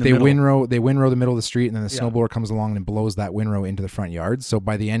islands in the middle. They windrow the middle of the street, and then the snowblower comes along and blows that windrow into the front yard. So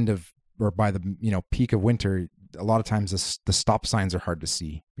by the end of, or by the peak of winter, a lot of times the stop signs are hard to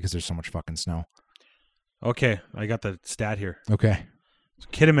see because there's so much fucking snow. Okay, I got the stat here. Okay, so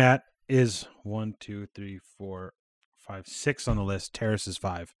Kitimat is 6 on the list. Terrace is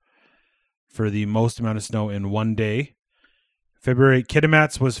 5 for the most amount of snow in one day.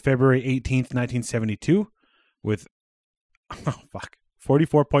 Kitimat's was February 18th, 1972 with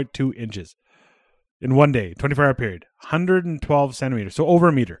 44.2 inches in one day, 24-hour period, 112 centimeters, so over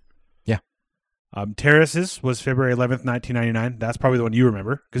a meter. Yeah. Terraces was February 11th, 1999. That's probably the one you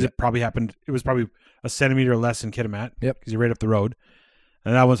remember because it was probably a centimeter less in Kitimat. Yep. Because you're right up the road.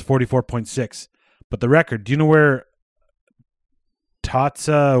 And that was 44.6. But the record, do you know where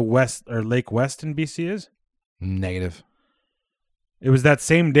Tatsa West or Lake West in BC is? Negative. It was that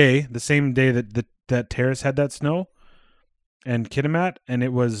same day, that Terrace had that snow, and Kitimat, and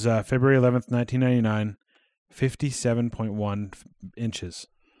it was February 11th, 1999, 57.1 inches,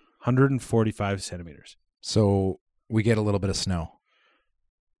 145 centimeters. So we get a little bit of snow.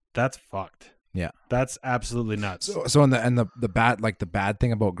 That's fucked. Yeah, that's absolutely nuts. So the bad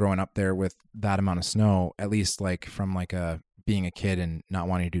thing about growing up there with that amount of snow, at least like from like being a kid and not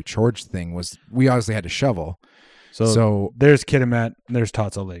wanting to do chores thing, was we obviously had to shovel. So there's Kitimat, and there's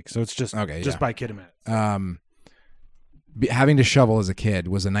Tatsa Lake. So it's just by Kitimat. Having to shovel as a kid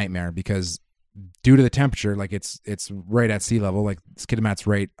was a nightmare because due to the temperature, like it's right at sea level, like Kitimat's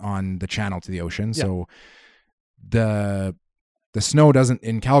right on the channel to the ocean. Yeah. So the snow doesn't,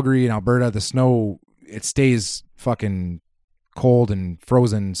 in Calgary and Alberta, the snow, it stays fucking cold and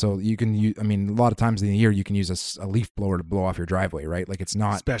frozen. So you can use, a lot of times in the year you can use a leaf blower to blow off your driveway, right? Like it's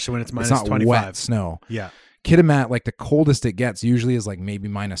not, especially when it's minus 25. Wet snow. Yeah. Kitimat, like the coldest it gets usually is like maybe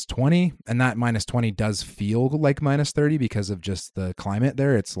minus 20, and that minus 20 does feel like minus 30 because of just the climate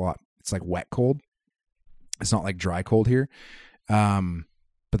there. It's like wet cold. It's not like dry cold here.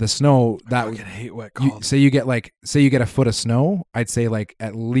 But the snow, that I hate wet cold. Say you get a foot of snow, I'd say like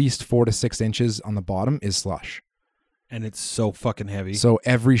at least 4 to 6 inches on the bottom is slush. And it's so fucking heavy. So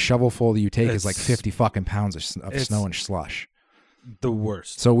every shovelful that you take is like 50 fucking pounds of snow and slush. The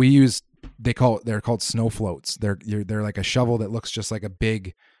worst. So they're called snow floats. They're like a shovel that looks just like a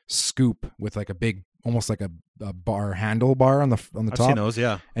big scoop with like a big almost like a bar handlebar on the I've top. seen those,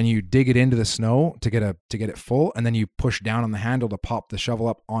 yeah. And you dig it into the snow to get it full, and then you push down on the handle to pop the shovel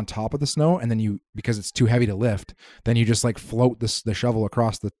up on top of the snow, and then because it's too heavy to lift, then you just like float the shovel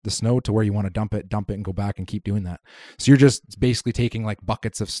across the snow to where you want to dump it, and go back and keep doing that. So you're just basically taking like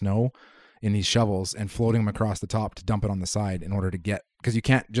buckets of snow in these shovels and floating them across the top to dump it on the side in order to get, because you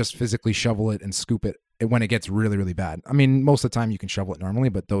can't just physically shovel it and scoop it when it gets really, really bad. I mean, most of the time you can shovel it normally,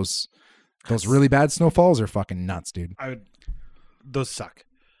 but those really bad snowfalls are fucking nuts, dude. Those suck.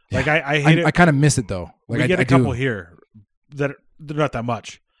 Yeah. Like I hate it. I kind of miss it though. Like we get I a couple do. here that they're not that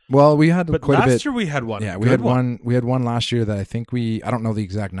much. Well, we had But quite a bit. last year we had one. Yeah, we had one. We had one last year that I think I don't know the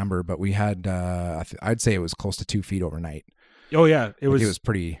exact number, but we had. I'd say it was close to 2 feet overnight. Oh yeah, it was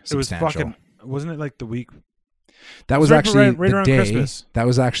pretty substantial. It was fucking. Wasn't it like the week? That was right actually right the around day. Christmas. That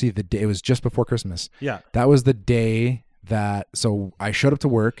was actually the day. It was just before Christmas. Yeah, that was the day that. So I showed up to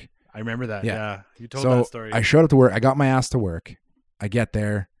work. I remember that. Yeah, you told so that story. I showed up to work. I got my ass to work. I get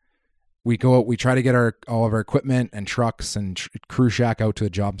there. We go out. We try to get all of our equipment and trucks and crew shack out to a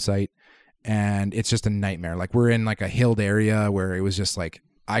job site, and it's just a nightmare. Like we're in like a hilled area where it was just like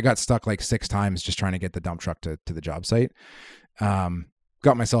I got stuck like 6 times just trying to get the dump truck to the job site.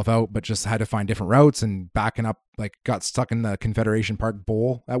 Got myself out, but just had to find different routes and backing up, like got stuck in the Confederation Park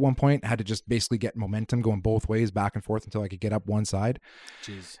Bowl at one point, had to just basically get momentum going both ways back and forth until I could get up one side.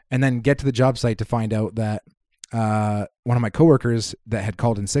 Jeez. And then get to the job site to find out that one of my coworkers that had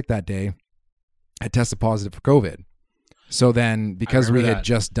called in sick that day had tested positive for COVID. So then because we had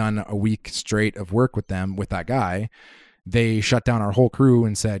just done a week straight of work with that guy, they shut down our whole crew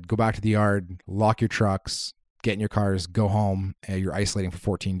and said, go back to the yard, lock your trucks, get in your cars, go home. You're isolating for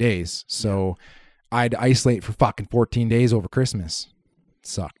 14 days. So I'd isolate for fucking 14 days over Christmas. It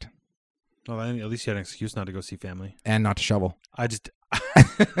sucked. Well, at least you had an excuse not to go see family. And not to shovel. I just...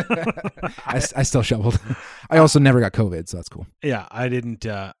 I still shoveled. I also never got COVID, so that's cool. Yeah, I didn't...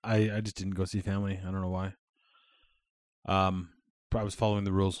 I just didn't go see family. I don't know why. I was following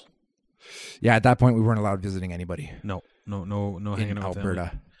the rules. Yeah, at that point, we weren't allowed visiting anybody. No hanging out with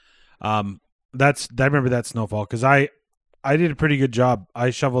Alberta. Family. I remember that snowfall because I did a pretty good job. I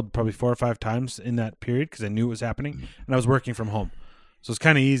shoveled probably 4 or 5 times in that period because I knew it was happening, and I was working from home, so it's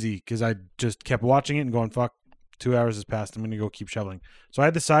kind of easy because I just kept watching it and going, "Fuck, 2 hours has passed. I'm gonna go keep shoveling." So I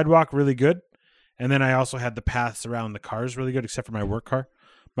had the sidewalk really good, and then I also had the paths around the cars really good, except for my work car.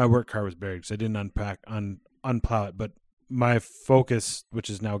 My work car was buried because I didn't unplow it, but my Focus, which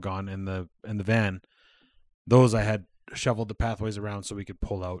is now gone, and the van, those I had shoveled the pathways around so we could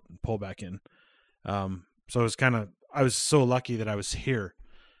pull out and pull back in. So it was I was so lucky that I was here.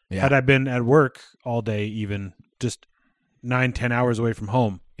 Yeah. Had I been at work all day, even just 9-10 hours away from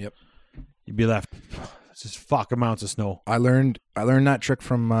home, yep, you'd be left just fuck amounts of snow. I learned that trick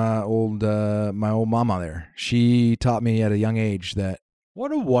from my old mama there. She taught me at a young age that.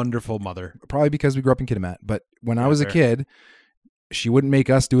 What a wonderful mother. Probably because we grew up in Kitimat, but when I was a kid, she wouldn't make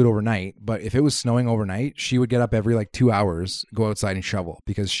us do it overnight, but if it was snowing overnight, she would get up every like 2 hours, go outside and shovel,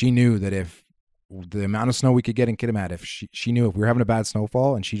 because she knew that if the amount of snow we could get in Kitimat, if she knew if we were having a bad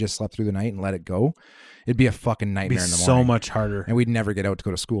snowfall and she just slept through the night and let it go, it'd be a fucking nightmare in the morning. So much harder. And we'd never get out to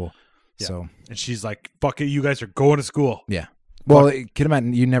go to school. Yeah. So, and she's like, fuck it, you guys are going to school. Yeah. Well,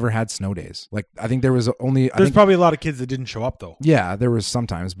 Kitimat, you never had snow days. Like, I think there was only... There's probably a lot of kids that didn't show up, though. Yeah, there was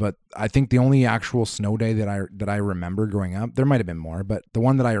sometimes, but I think the only actual snow day that I remember growing up, there might have been more, but the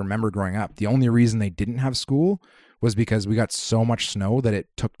one that I remember growing up, the only reason they didn't have school was because we got so much snow that it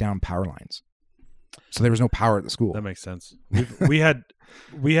took down power lines. So there was no power at the school. That makes sense. We had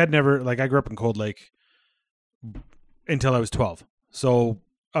never... Like, I grew up in Cold Lake until I was 12. So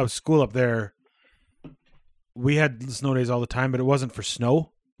I was school up there... We had snow days all the time, but it wasn't for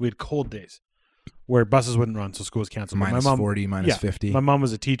snow. We had cold days where buses wouldn't run, so school was canceled. Minus 40, minus 50. My mom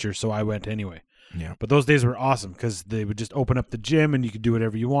was a teacher, so I went anyway. Yeah. But those days were awesome because they would just open up the gym and you could do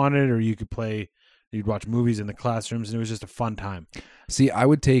whatever you wanted, or you could play. You'd watch movies in the classrooms, and it was just a fun time. See, I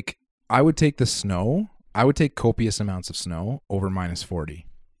would take the snow. I would take copious amounts of snow over minus 40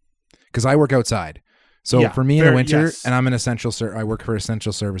 because I work outside. So for me in the winter, and I'm an essential. I work for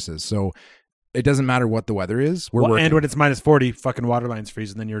essential services, so. It doesn't matter what the weather is. We're working. And when it's minus 40, fucking water lines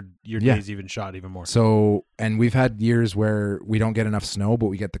freeze, and then your day's even shot even more. So, and we've had years where we don't get enough snow, but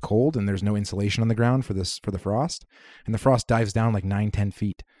we get the cold, and there's no insulation on the ground for the frost, and the frost dives down like 9-10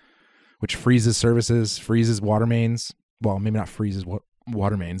 feet, which freezes services, freezes water mains. Well, maybe not freezes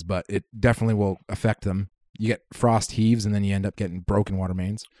water mains, but it definitely will affect them. You get frost heaves, and then you end up getting broken water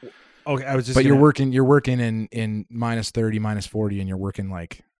mains. Okay, I was just. But you're working in minus 30, minus 40, and you're working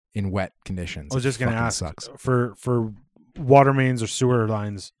like. In wet conditions. I was just going to ask for water mains or sewer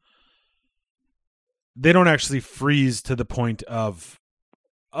lines. they don't actually freeze to the point of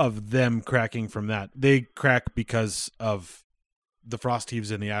them cracking from that. They crack because of the frost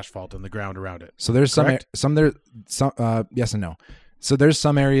heaves in the asphalt and the ground around it. So there's Correct? some yes and no. So there's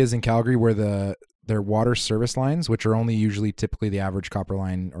some areas in Calgary where their water service lines, which are only usually typically the average copper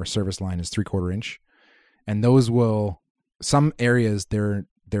line or service line is 3/4 inch, and those will, some areas they're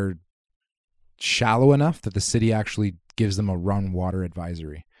shallow enough that the city actually gives them a run water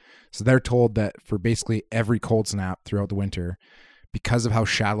advisory. So they're told that for basically every cold snap throughout the winter, because of how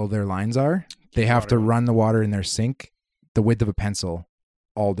shallow their lines are, they have to run the water in their sink the width of a pencil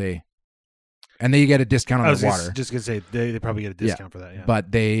all day. And they get a discount on the water. Just going to say, they probably get a discount for that, yeah.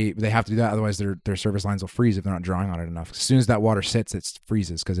 But they have to do that, otherwise their service lines will freeze if they're not drawing on it enough. As soon as that water sits, it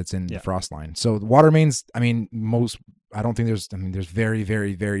freezes because it's in the frost line. So the water mains, I don't think there's very,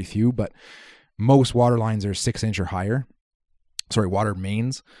 very, very few, but most water lines are 6 inch or higher. Sorry, water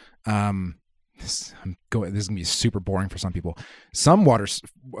mains. This is going to be super boring for some people. Some water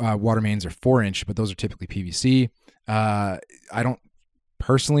mains are 4 inch, but those are typically PVC. I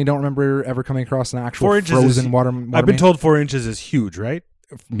personally don't remember ever coming across an actual frozen water I've been told 4 inches is huge, right?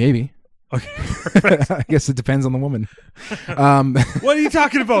 Maybe. Okay. I guess it depends on the woman. What are you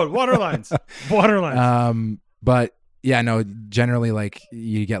talking about? Water lines. But yeah, no, generally like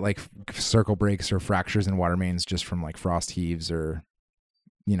you get like circle breaks or fractures in water mains just from like frost heaves or,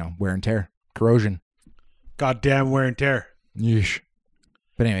 wear and tear, corrosion. Goddamn wear and tear. Yeesh.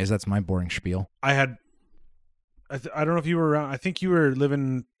 But anyways, that's my boring spiel. I don't know if you were around. I think you were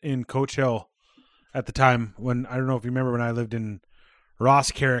living in Coach Hill at the time I don't know if you remember when I lived in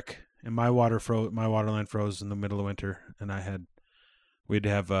Ross Carrick and my water line froze in the middle of winter, and we had to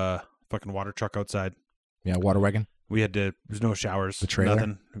have a fucking water truck outside. Yeah, water wagon. There's no showers. The trailer.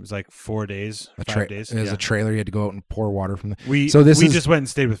 Nothing. It was like 4 days, 5 days. It was a trailer. You had to go out and pour water from the. We just went and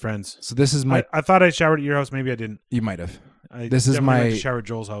stayed with friends. So this is my. I thought I showered at your house. Maybe I didn't. You might have. Went to shower at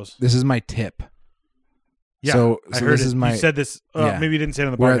Joel's house. This is my tip. Yeah, so I heard this it. is my. You said this. Maybe you didn't say it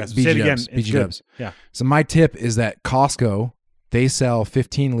on the We're podcast. at Say it again. BG Dubs. Yeah. So my tip is that Costco, they sell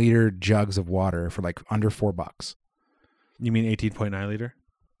 15-liter jugs of water for like under $4. You mean 18.9 liter?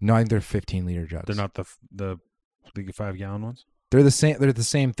 No, I think they're 15-liter jugs. They're not the 5-gallon ones. They're the same. They're the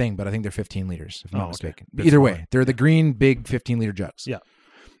same thing, but I think they're 15 liters, if I'm not mistaken. That's Either smaller. way, they're the green big 15-liter jugs. Yeah.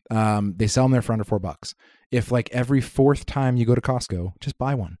 They sell them there for under $4. If like every fourth time you go to Costco, just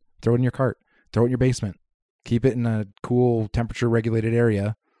buy one, throw it in your cart, throw it in your basement, keep it in a cool temperature regulated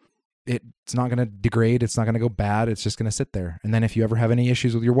area. It's not going to degrade. It's not going to go bad. It's just going to sit there. And then if you ever have any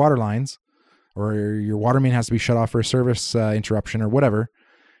issues with your water lines or your water main has to be shut off for a service interruption or whatever,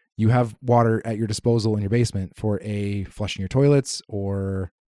 you have water at your disposal in your basement for flushing your toilets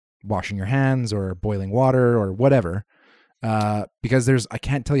or washing your hands or boiling water or whatever. Because I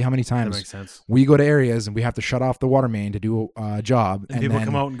can't tell you how many times That makes sense. we go to areas and we have to shut off the water main to do a job. And people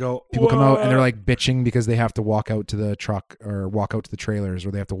come out and go, people come out and they're like bitching because they have to walk out to the truck or walk out to the trailers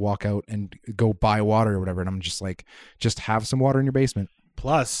or they have to walk out and go buy water or whatever. And I'm just like, just have some water in your basement.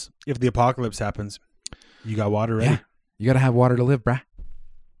 Plus, if the apocalypse happens, you got water ready. Yeah. You got to have water to live, brah.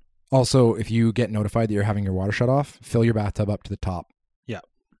 Also, if you get notified that you're having your water shut off, fill your bathtub up to the top. Yeah.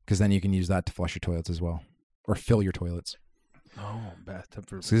 Because then you can use that to flush your toilets as well. Or fill your toilets. Oh, bathtub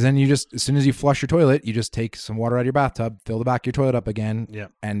for... So then as soon as you flush your toilet, you just take some water out of your bathtub, fill the back of your toilet up again. Yeah.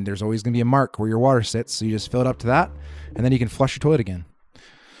 And there's always going to be a mark where your water sits. So you just fill it up to that. And then you can flush your toilet again.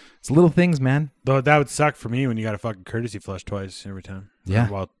 It's little things, man. Though that would suck for me when you got a fucking courtesy flush twice every time. Yeah.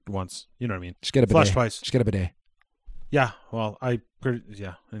 Well, once. You know what I mean? Just get a bidet. Flush twice. Just get a bidet. Yeah. Well,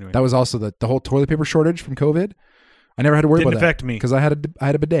 anyway. That was also the whole toilet paper shortage from COVID. I never had to worry about that. Didn't affect me. Because I had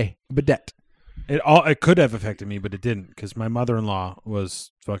a bidet. A bidet. It could have affected me, but it didn't because my mother-in-law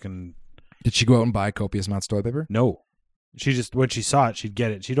was fucking... Did she go out and buy copious amounts of toilet paper? No. She just, when she saw it, she'd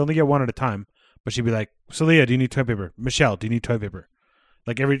get it. She'd only get one at a time, but she'd be like, Celia, do you need toilet paper? Michelle, do you need toilet paper?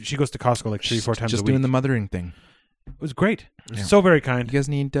 Like she goes to Costco like 3-4 times a week. Just doing the mothering thing. It was great. It was so very kind. You guys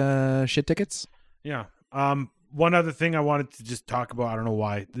need shit tickets? Yeah. One other thing I wanted to just talk about, I don't know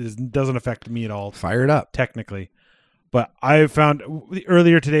why, this doesn't affect me at all. Fire it up. Technically. But I found,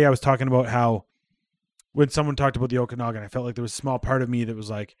 earlier today I was talking about how when someone talked about the Okanagan, I felt like there was a small part of me that was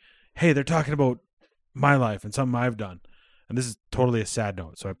like, hey, they're talking about my life and something I've done. And this is totally a sad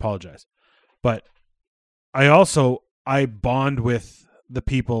note, so I apologize. But I bond with the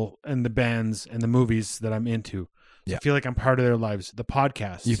people and the bands and the movies that I'm into. Yeah. I feel like I'm part of their lives. The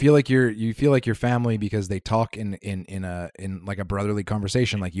podcast. You feel like you're family because they talk in like a brotherly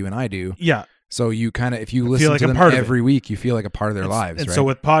conversation like you and I do. Yeah. So you kind of, if you listen to them every week, you feel like a part of their lives. And right? so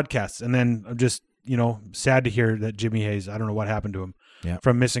with podcasts, and then I'm just, sad to hear that Jimmy Hayes, I don't know what happened to him, Yeah.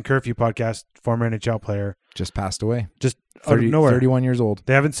 from Missing Curfew podcast, former NHL player, Just passed away. just out of nowhere. 31 years old.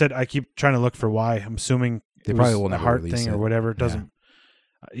 They haven't said. I keep trying to look for why. I'm assuming They it probably was will a never heart release thing it. or whatever. It Yeah. doesn't.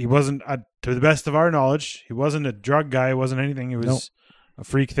 He wasn't, to the best of our knowledge, he wasn't a drug guy. It wasn't anything. It was Nope. a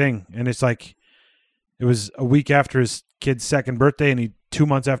freak thing. And it's like, it was a week after his kid's second birthday, and 2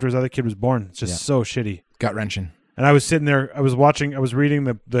 months after his other kid was born. It's just so shitty. Gut wrenching. And I was sitting there, I was reading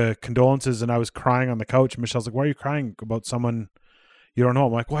the condolences, and I was crying on the couch. Michelle's like, "Why are you crying about someone you don't know?"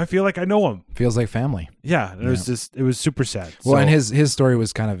 I'm like, "Well, I feel like I know him." Feels like family. Yeah. And it was super sad. Well, So- and his story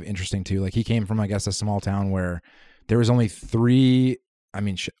was kind of interesting too. Like he came from, I guess, a small town where there was only 3. I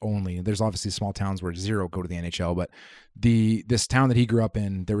mean, there's obviously small towns where 0 go to the NHL, but this town that he grew up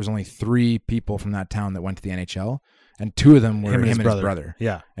in, there was only 3 people from that town that went to the NHL, and 2 of them were him and his brother.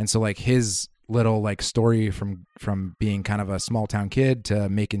 Yeah. And so like his little like story from being kind of a small town kid to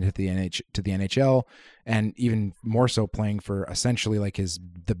making it to the NHL, and even more so playing for essentially like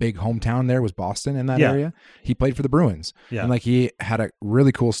the big hometown there was Boston in that area. He played for the Bruins. Yeah. And like he had a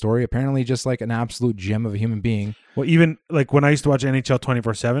really cool story, apparently just like an absolute gem of a human being. Well, even like when I used to watch NHL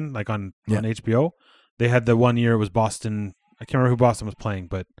 24/7, like on HBO, they had the one year it was Boston. I can't remember who Boston was playing,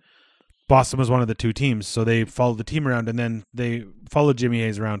 but Boston was one of the 2 teams. So they followed the team around, and then they followed Jimmy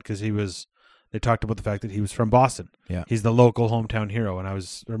Hayes around because they talked about the fact that he was from Boston. Yeah. He's the local hometown hero. And I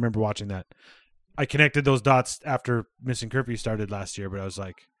remember watching that. I connected those dots after Missing Curfew started last year, but I was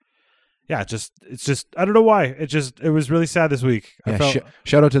like, yeah, it's just, I don't know why. It was really sad this week. Yeah, I felt,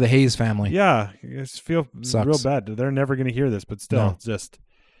 shout out to the Hayes family. yeah, I just feel Sucks. real bad. They're never going to hear this, but still, No. it's just,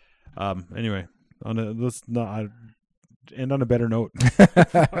 anyway, let's not end on a better note.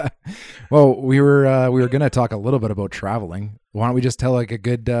 Well, we were going to talk a little bit about traveling. Why don't we just tell like a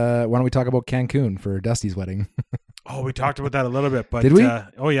good, why don't we talk about Cancun for Dusty's wedding? Oh, we talked about that a little bit, but Did we?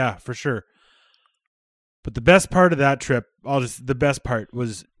 Oh yeah, for sure. But the best part of that trip, the best part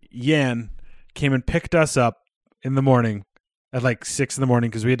was Yan came and picked us up in the morning at like 6 a.m.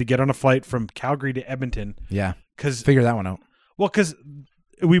 because we had to get on a flight from Calgary to Edmonton. Yeah. Because Figure that one out.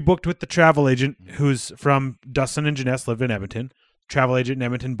 we booked with the travel agent who's from Dustin and Jeunesse, lived in Edmonton. Travel agent in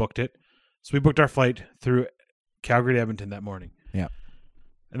Edmonton booked it. So we booked our flight through Calgary to Edmonton that morning. Yeah.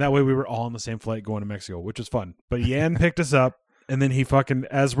 And that way we were all on the same flight going to Mexico, which was fun. But Yan picked us up, and then he fucking,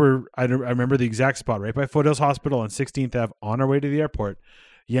 I remember the exact spot, right by Foothills Hospital on 16th Ave on our way to the airport.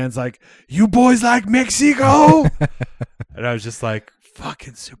 Yan's like, "You boys like Mexico?" And I was just like,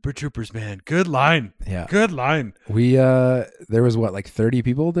 fucking Super Troopers, man. Good line. Yeah. Good line. We, there was what, like 30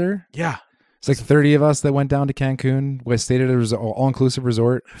 people there? Yeah. It's like 30 of us that went down to Cancun. We stayed at an all-inclusive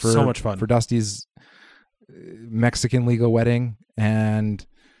resort for So much fun. for Dusty's Mexican legal wedding. And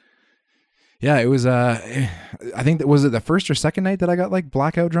yeah, it was, I think was it the first or second night that I got like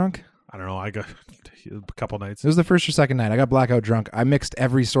blackout drunk? I don't know. I got a couple nights. It was the first or second night. I got blackout drunk. I mixed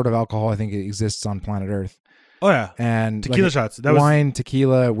every sort of alcohol I think exists on planet Earth. Oh, yeah. And Tequila like, shots. That was wine,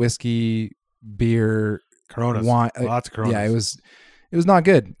 tequila, whiskey, beer, Coronas. wine. Lots of Coronas. Yeah, it was not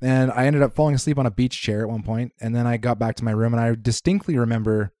good. And I ended up falling asleep on a beach chair at one point. And then I got back to my room, and I distinctly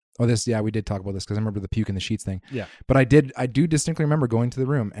remember, we did talk about this because I remember the puke in the sheets thing. Yeah. But I do distinctly remember going to the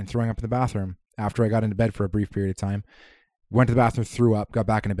room and throwing up in the bathroom after I got into bed for a brief period of time. Went to the bathroom, threw up, got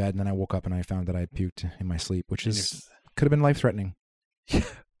back into bed, and then I woke up and I found that I had puked in my sleep, which could have been life-threatening.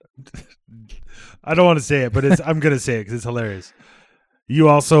 I don't want to say it, but I'm going to say it because it's hilarious. You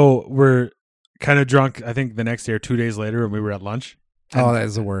also were kind of drunk, I think, the next day or 2 days later when we were at lunch. Oh, that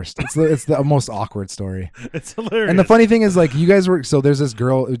is the worst. It's the most awkward story. It's hilarious. And the funny thing is, like, you guys were, so there's this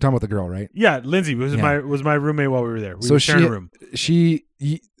girl, you're talking about the girl, right? Yeah, Lindsay was my roommate while we were there. We So were sharing a room.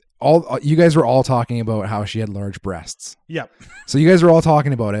 You guys were all talking about how she had large breasts. Yeah. So you guys were all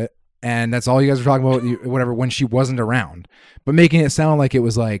talking about it, and that's all you guys were talking about, whatever, when she wasn't around. But making it sound like it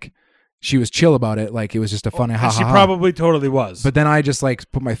was like she was chill about it, like it was just a funny ha ha. She probably totally was. But then I just like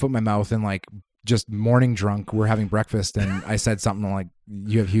put my foot in my mouth and like just morning drunk. We're having breakfast, and I said something like,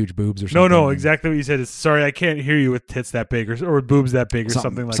 "You have huge boobs" or something. No, exactly what you said is, "Sorry, I can't hear you with tits that big or with boobs that big or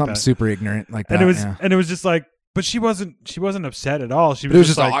something like that." Something super ignorant like that. And it was just like, but she wasn't upset at all. She was it was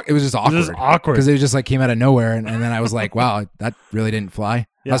just like, it was just awkward. It was just awkward because it just like came out of nowhere, and then I was like, "Wow, that really didn't fly."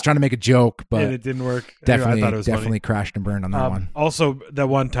 Yeah. I was trying to make a joke, but and it didn't work. Definitely, anyway, I thought it was definitely funny. crashed and burned on that one. Also, that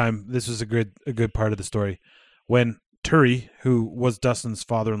one time, this was a good part of the story when Turi, who was Dustin's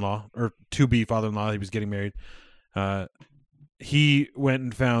father-in-law or to-be father-in-law, he was getting married. He went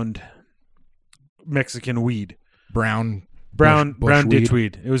and found Mexican weed, brown bush ditch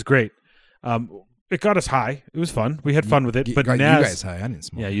weed. weed. It was great. It got us high. It was fun. We had fun with it. But got Naz, you guys high. I didn't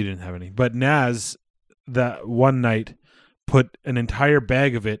smoke. yeah, you didn't have any. But Naz, that one night, put an entire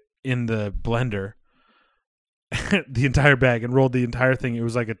bag of it in the blender, the entire bag and rolled the entire thing. It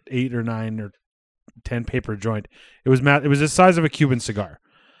was like an 8 or 9 or 10 paper joint. It was it was the size of a Cuban cigar.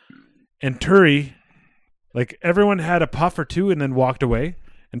 And Turi, like everyone had a puff or two and then walked away.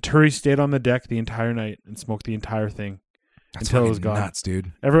 And Turi stayed on the deck the entire night and smoked the entire thing until it was gone. Nuts,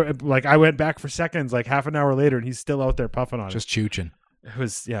 dude. Like I went back for seconds, like half an hour later, and he's still out there puffing on Just chooching. it. It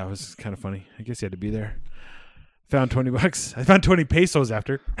was kind of funny. I guess he had to be there. Found $20. I found 20 pesos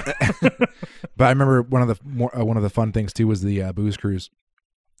after. But I remember one of the fun things too was the booze cruise.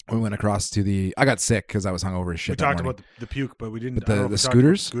 We went across to I got sick because I was hungover as shit. We talked about the puke, but we didn't. But the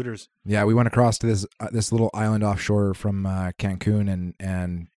scooters. Scooters. Yeah, we went across to this little island offshore from Cancun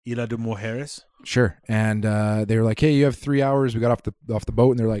and Isla de Mujeres. Sure, and they were like, "Hey, you have 3 hours." We got off the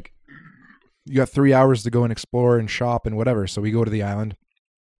boat, and they're like, "You got 3 hours to go and explore and shop and whatever." So we go to the island.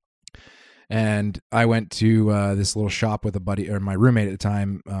 And I went to this little shop with a buddy or my roommate at the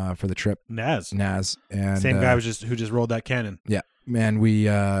time for the trip. Naz, and same guy who just rolled that cannon. Yeah, man, we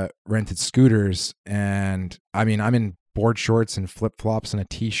rented scooters, and I mean, I'm in board shorts and flip flops and a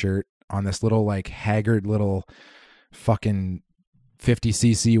t-shirt on this little like haggard little fucking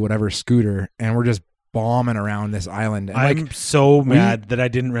 50cc whatever scooter, and we're just bombing around this island. And, I'm so mad that I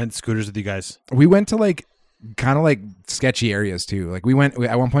didn't rent scooters with you guys. We went to like kind of like sketchy areas too. Like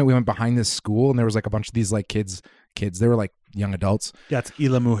at one point we went behind this school and there was like a bunch of these like kids, they were like young adults. Yeah, it's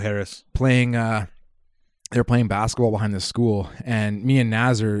Isla Mujeres. Playing, they were playing basketball behind the school, and me and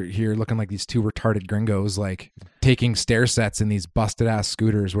Naz are here looking like these two retarded gringos, like taking stair sets in these busted ass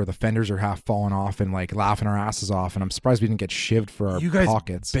scooters where the fenders are half falling off and like laughing our asses off. And I'm surprised we didn't get shivved for our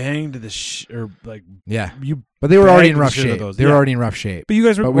pockets. Banged the or like yeah, but they were already in rough shape. They were already in rough shape. But you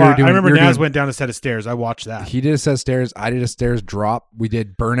guys were. I remember Naz went down a set of stairs. I watched that. He did a set of stairs. I did a stairs drop. We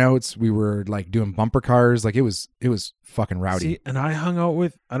did burnouts. We were like doing bumper cars. Like it was fucking rowdy. See, and I hung out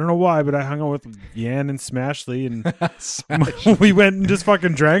with, I don't know why, but I hung out with Yan and Smashley, and we went and just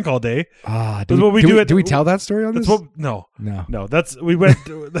fucking drank all day. Do we tell that story on this? No. That's we went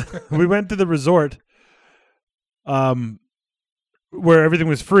to the resort, where everything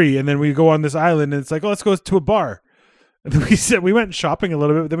was free, and then we go on this island, and it's like, oh, let's go to a bar. And we went shopping a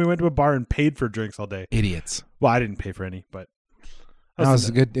little bit, then we went to a bar and paid for drinks all day. Idiots. Well, I didn't pay for any, but it was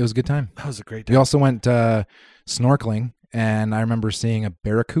a good time. That was a great time. We also went snorkeling, and I remember seeing a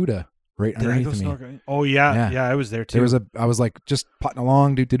barracuda right underneath me. Snorkeling? Oh yeah, I was there too. I was like just putting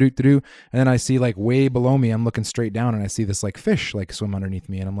along, do, and then I see like way below me, I'm looking straight down, and I see this like fish like swim underneath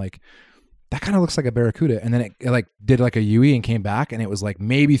me, and I'm like, that kind of looks like a barracuda. And then it like did like a UE and came back, and it was like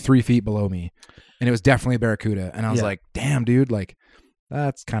maybe 3 feet below me, and it was definitely a barracuda. And I was like, damn, dude, like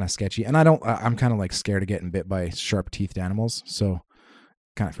that's kind of sketchy. And I'm kind of like scared of getting bit by sharp teethed animals, so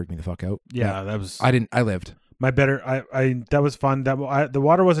kind of freaked me the fuck out. Yeah, but I lived. That was fun. The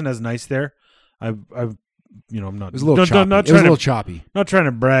water wasn't as nice there. I'm not. It was a little choppy. It was a little choppy. Not trying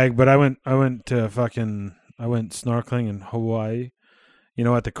to brag, but I went snorkeling in Hawaii.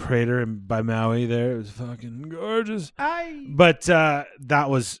 At the crater by Maui there. It was fucking gorgeous. But that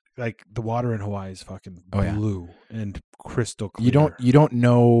was like the water in Hawaii is fucking blue and crystal clear. You don't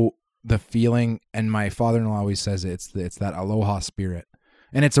know the feeling, and my father-in-law always says it's that aloha spirit.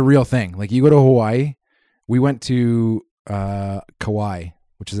 And it's a real thing. Like you go to Hawaii, we went to Kauai,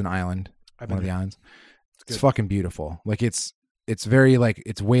 which is an island, one of the islands. It's fucking beautiful. Like it's very like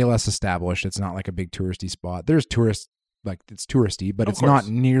it's way less established. It's not like a big touristy spot. There's tourists, like it's touristy, but it's not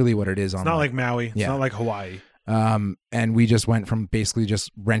nearly what it is on. It's not like Maui. It's not like Hawaii. And we just went from basically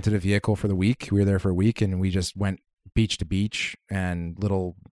just rented a vehicle for the week. We were there for a week, and we just went beach to beach and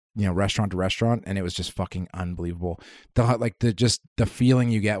little restaurant to restaurant, and it was just fucking unbelievable. The feeling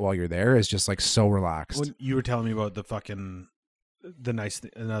you get while you're there is just like so relaxed. When you were telling me about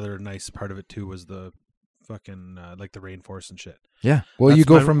another nice part of it too was the fucking like the rainforest and shit. Yeah. Well, that's you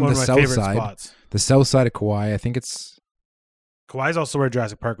go from the south side, spots. The south side of Kauai. I think it's Kauai's also where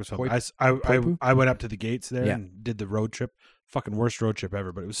Jurassic Park was filmed. I went up to the gates there and did the road trip. Fucking worst road trip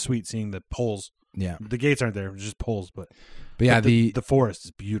ever, but it was sweet seeing the poles. Yeah. The gates aren't there, it's just poles, but yeah, the forest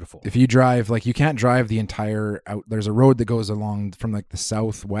is beautiful. If you drive, like you can't drive the entire out. There's a road that goes along from like the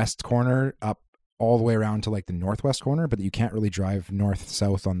southwest corner up all the way around to like the northwest corner, but you can't really drive north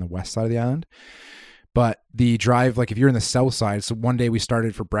south on the west side of the island. But the drive, like if you're in the south side, so one day we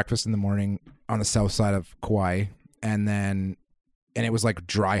started for breakfast in the morning on the south side of Kauai, and it was like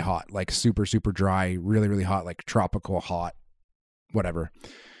dry hot, like super, super dry, really, really hot, like tropical hot, whatever.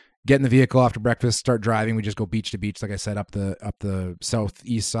 Get in the vehicle after breakfast, start driving. We just go beach to beach, like I said, up the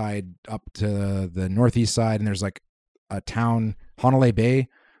southeast side, up to the northeast side, and there's like a town, Honolulu Bay,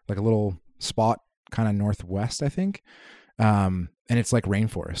 like a little spot kind of northwest, I think. And it's like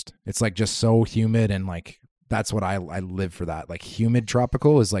rainforest. It's like just so humid, and like That's what I live for. That like humid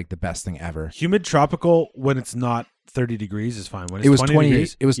tropical is like the best thing ever. Humid tropical when it's not 30 degrees is fine. When it's It was 28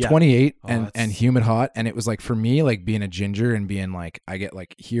 degrees, It was yeah. 28 Oh, and humid hot, and it was like for me like being a ginger and being like I get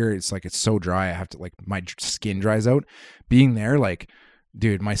like here it's like it's so dry I have to like my skin dries out. Being there like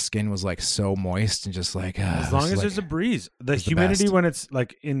dude, my skin was like so moist and just like as long as there's a breeze. The humidity when it's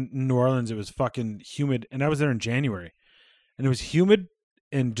like in New Orleans, it was fucking humid, and I was there in January, and it was humid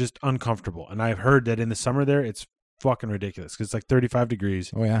and just uncomfortable. And I've heard that in the summer there, it's fucking ridiculous because it's like 35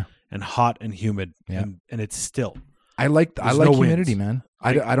 degrees. Oh yeah, and hot and humid, yeah, and it's still. I like no humidity, winds. man.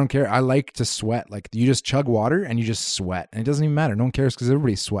 I don't care. I like to sweat. Like you just chug water and you just sweat, and it doesn't even matter. No one cares because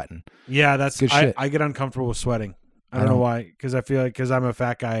everybody's sweating. Yeah, that's good shit. I get uncomfortable with sweating. I don't know why, because I feel like because I'm a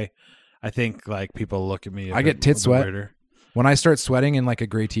fat guy, I think like people look at me. I get tit sweat. Weirder. When I start sweating in like a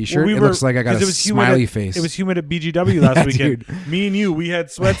gray t-shirt, it looks like I got a smiley face. It was humid at BGW last weekend. Dude. Me and you, we had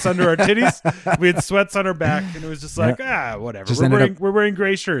sweats under our titties. We had sweats on our back, and it was just like, whatever. We're wearing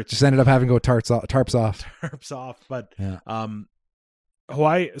gray shirts. Just ended up having to go tarps off. Tarps off. But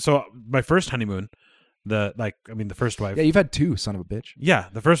Hawaii. So my first honeymoon, the first wife. Yeah, you've had two, son of a bitch. Yeah,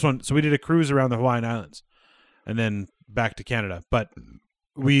 the first one. So we did a cruise around the Hawaiian Islands, and then back to Canada. But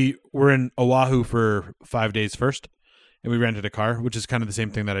we were in Oahu for 5 days first. And we rented a car, which is kind of the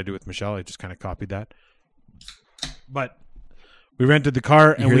same thing that I do with Michelle. I just kind of copied that. But we rented the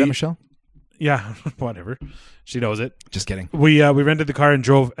car. You hear that, Michelle? Yeah, whatever. She knows it. Just kidding. We rented the car and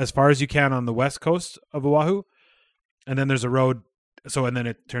drove as far as you can on the west coast of Oahu. And then there's a road. And then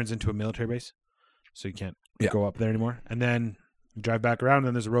it turns into a military base. So you can't go up there anymore. And then you drive back around. And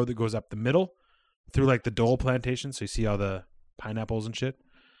then there's a road that goes up the middle through like the Dole plantation. So you see all the pineapples and shit.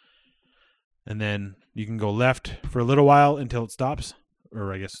 And then you can go left for a little while until it stops,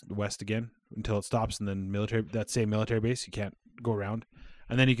 or I guess west again until it stops, and then that same military base, you can't go around.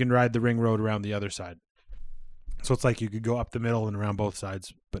 And then you can ride the ring road around the other side. So it's like you could go up the middle and around both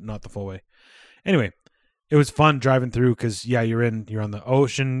sides, but not the full way. Anyway, it was fun driving through because, you're on the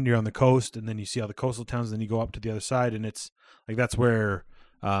ocean, you're on the coast, and then you see all the coastal towns, and then you go up to the other side, and it's like that's where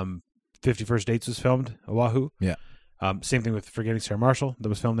 50 First Dates was filmed, Oahu. Yeah. Same thing with Forgetting Sarah Marshall that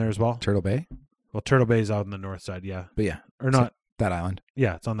was filmed there as well. Turtle Bay? Well, Turtle Bay is out on the north side, yeah. But yeah. Or not. That island.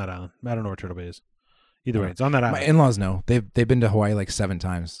 Yeah, it's on that island. I don't know where Turtle Bay is. Either way, it's on that island. My in-laws know. They've been to Hawaii like 7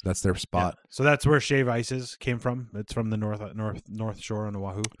 times. That's their spot. Yeah. So that's where Shave Ices came from. It's from the north shore on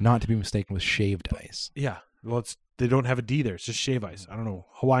Oahu. Not to be mistaken with shaved ice. Yeah. Well, they don't have a D there. It's just Shave Ice. I don't know.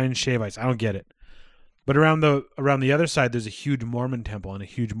 Hawaiian Shave Ice. I don't get it. But around the other side, there's a huge Mormon temple and a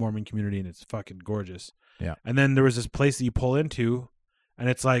huge Mormon community, and it's fucking gorgeous. Yeah. And then there was this place that you pull into, and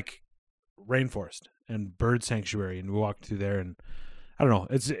it's like rainforest and bird sanctuary, and we walked through there, and I don't know,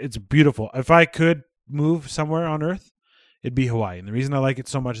 it's beautiful. If I could move somewhere on Earth, it'd be Hawaii. And the reason I like it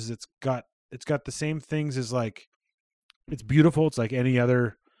so much is it's got the same things as like it's beautiful. It's like any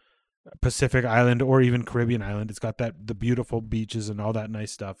other Pacific island or even Caribbean island. It's got the beautiful beaches and all that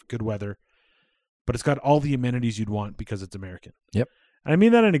nice stuff, good weather, but it's got all the amenities you'd want because it's American. Yep. I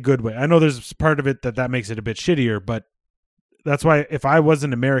mean that in a good way. I know there's part of it that makes it a bit shittier, but that's why if I was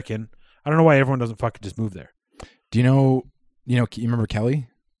an American, I don't know why everyone doesn't fucking just move there. Do you remember Kelly?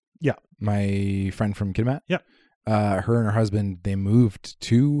 Yeah. My friend from Kidmat? Yeah. Her and her husband, they moved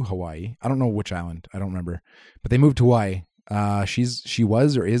to Hawaii. I don't know which island. I don't remember. But they moved to Hawaii. She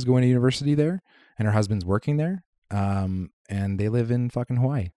was or is going to university there, and her husband's working there. And they live in fucking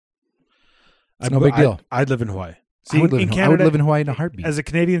Hawaii. It's no big deal. I'd live in Hawaii. See, I would live in Hawaii in a heartbeat. As a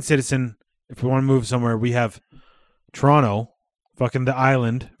Canadian citizen, if we want to move somewhere, we have Toronto, fucking the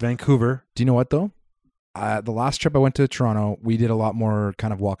island, Vancouver. Do you know what, though? The last trip I went to Toronto, we did a lot more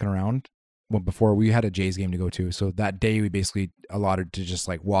kind of walking around. Well, before we had a Jays game to go to. So that day we basically allotted to just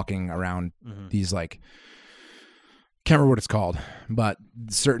like walking around these like, can't remember what it's called, but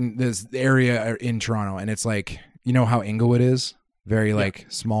this area in Toronto. And it's like, you know how Inglewood is? Very like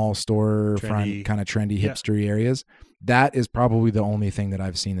small store front, kind of trendy hipstery areas. That is probably the only thing that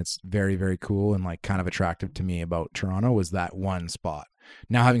I've seen that's very, very cool and like kind of attractive to me about Toronto was that one spot.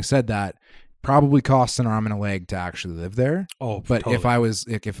 Now, having said that, probably costs an arm and a leg to actually live there. Oh, but totally. if I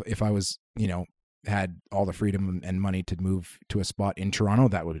was, had all the freedom and money to move to a spot in Toronto,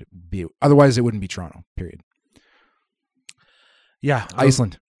 that would be, otherwise it wouldn't be Toronto, period. Yeah.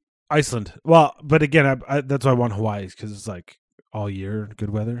 Iceland. Well, but again, that's why I want Hawaii because it's like all year, good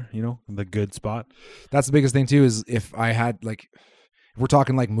weather, the good spot. That's the biggest thing too, is if I had like, if we're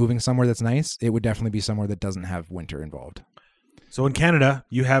talking like moving somewhere that's nice, it would definitely be somewhere that doesn't have winter involved. So in Canada,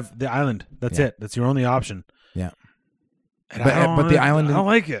 you have the island. That's it. That's your only option. Yeah. But the island, I don't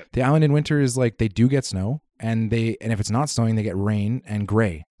like it. The island in winter is like they do get snow, and if it's not snowing, they get rain and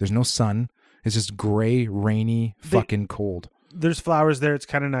gray. There's no sun, It's just gray, rainy, fucking cold. There's flowers there. It's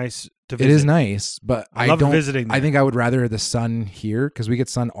kind of nice to visit. It is nice, but I love visiting there. I think I would rather the sun here because we get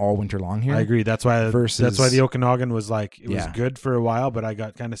sun all winter long here. I agree. That's why versus, the Okanagan was like, it was good for a while, but I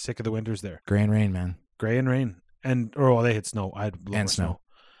got kind of sick of the winters there. Gray and rain, man. Gray and rain. They had snow. I had and snow.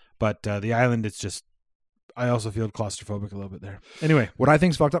 But the island, it's just, I also feel claustrophobic a little bit there. Anyway. What I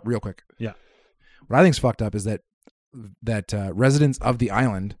think's fucked up, real quick. Yeah. What I think's fucked up is that residents of the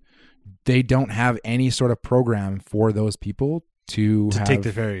island, they don't have any sort of program for those people to take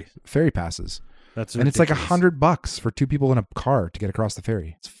the ferry passes. That's and ridiculous. it's like $100 for two people in a car to get across the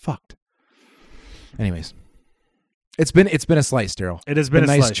ferry. It's fucked. Anyways, it's been a slice, Daryl. It has been a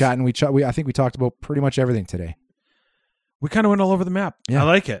nice slice. chat, and I think we talked about pretty much everything today. We kind of went all over the map. Yeah, I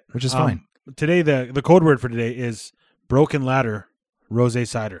like it, which is fine. Today, the code word for today is Broken Ladder Rosé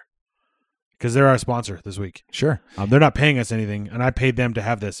Cider, because they're our sponsor this week. Sure. They're not paying us anything, and I paid them to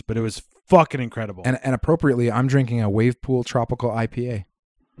have this, but it was fucking incredible. And appropriately, I'm drinking a Wave Pool Tropical IPA.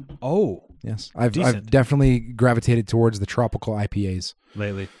 Oh. Yes. I've definitely gravitated towards the tropical IPAs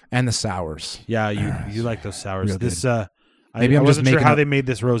lately. And the sours. Yeah, you like those sours. Real This good. maybe I wasn't sure how they made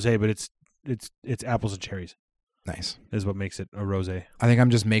this rosé, but it's apples and cherries. Nice. Is what makes it a rosé. I think I'm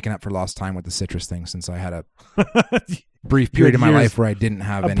just making up for lost time with the citrus thing since I had a brief period in my life where I didn't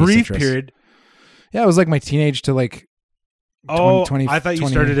have any brief citrus. Period. Yeah, it was like my teenage to like 20, I thought you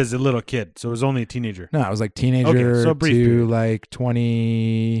 20, started as a little kid, so it was only a teenager. No, it was like teenager to period. like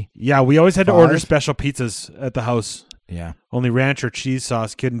 20. Yeah, we always had to order special pizzas at the house. Yeah. Only ranch or cheese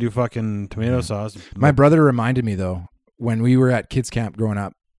sauce. Couldn't do fucking tomato sauce. My brother reminded me, though, when we were at kids camp growing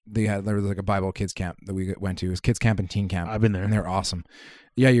up, there was like a Bible kids camp that we went to. It was kids camp and teen camp. I've been there. And they're awesome.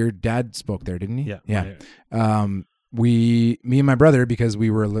 Yeah, your dad spoke there, didn't he? Yeah. Me and my brother, because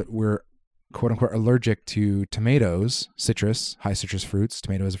we're quote unquote allergic to tomatoes, citrus, high citrus fruits.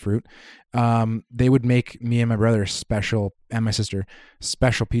 Tomato is a fruit. They would make me and my brother and my sister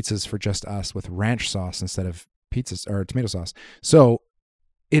special pizzas for just us with ranch sauce instead of pizzas or tomato sauce. So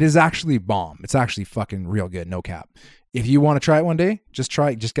it is actually bomb. It's actually fucking real good. No cap. If you want to try it one day, just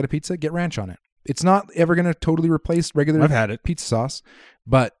get a pizza, get ranch on it. It's not ever going to totally replace regular I've had it. Pizza sauce,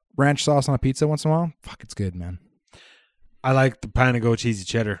 but ranch sauce on a pizza once in a while, fuck, it's good, man. I like the Panago cheesy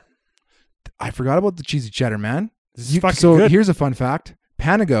cheddar. I forgot about the cheesy cheddar, man. This is fucking good. Here's a fun fact.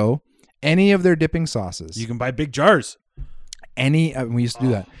 Panago, any of their dipping sauces. You can buy big jars. We used to do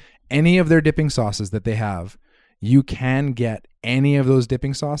that. Any of their dipping sauces that they have, you can get any of those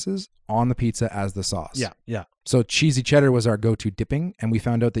dipping sauces on the pizza as the sauce. Yeah. So cheesy cheddar was our go-to dipping, and we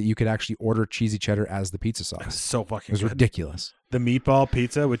found out that you could actually order cheesy cheddar as the pizza sauce. That's so fucking good. It was ridiculous. The meatball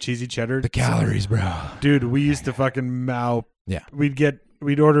pizza with cheesy cheddar. The calories, bro. Dude, we used to fucking mow. Yeah.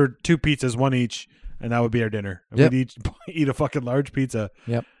 We'd order 2 pizzas, one each, and that would be our dinner. And we'd eat a fucking large pizza.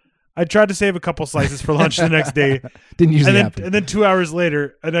 Yep. I tried to save a couple slices for lunch the next day. Didn't usually happen. And then 2 hours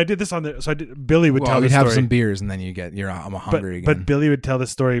later, and I did this Billy would tell the story. We'd have some beers, and then I'm hungry again. But Billy would tell the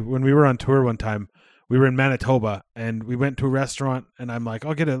story. When we were on tour one time, we were in Manitoba, and we went to a restaurant, and I'm like,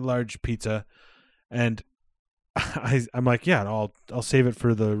 I'll get a large pizza. And I'm like, yeah, I'll save it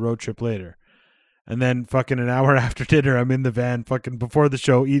for the road trip later. And then fucking an hour after dinner, I'm in the van fucking before the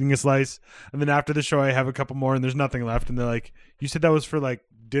show eating a slice. And then after the show, I have a couple more and there's nothing left. And they're like, you said that was for like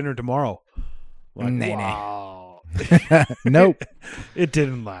dinner tomorrow. Like, wow. Nope. It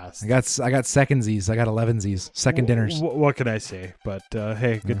didn't last. I got secondsies. I got 11sies. Second dinners. What can I say? But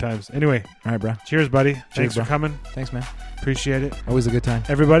hey, good times. Anyway. All right, bro. Cheers, buddy. Thanks for coming. Thanks, man. Appreciate it. Always a good time.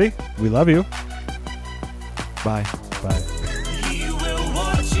 Everybody, we love you. Bye. Bye.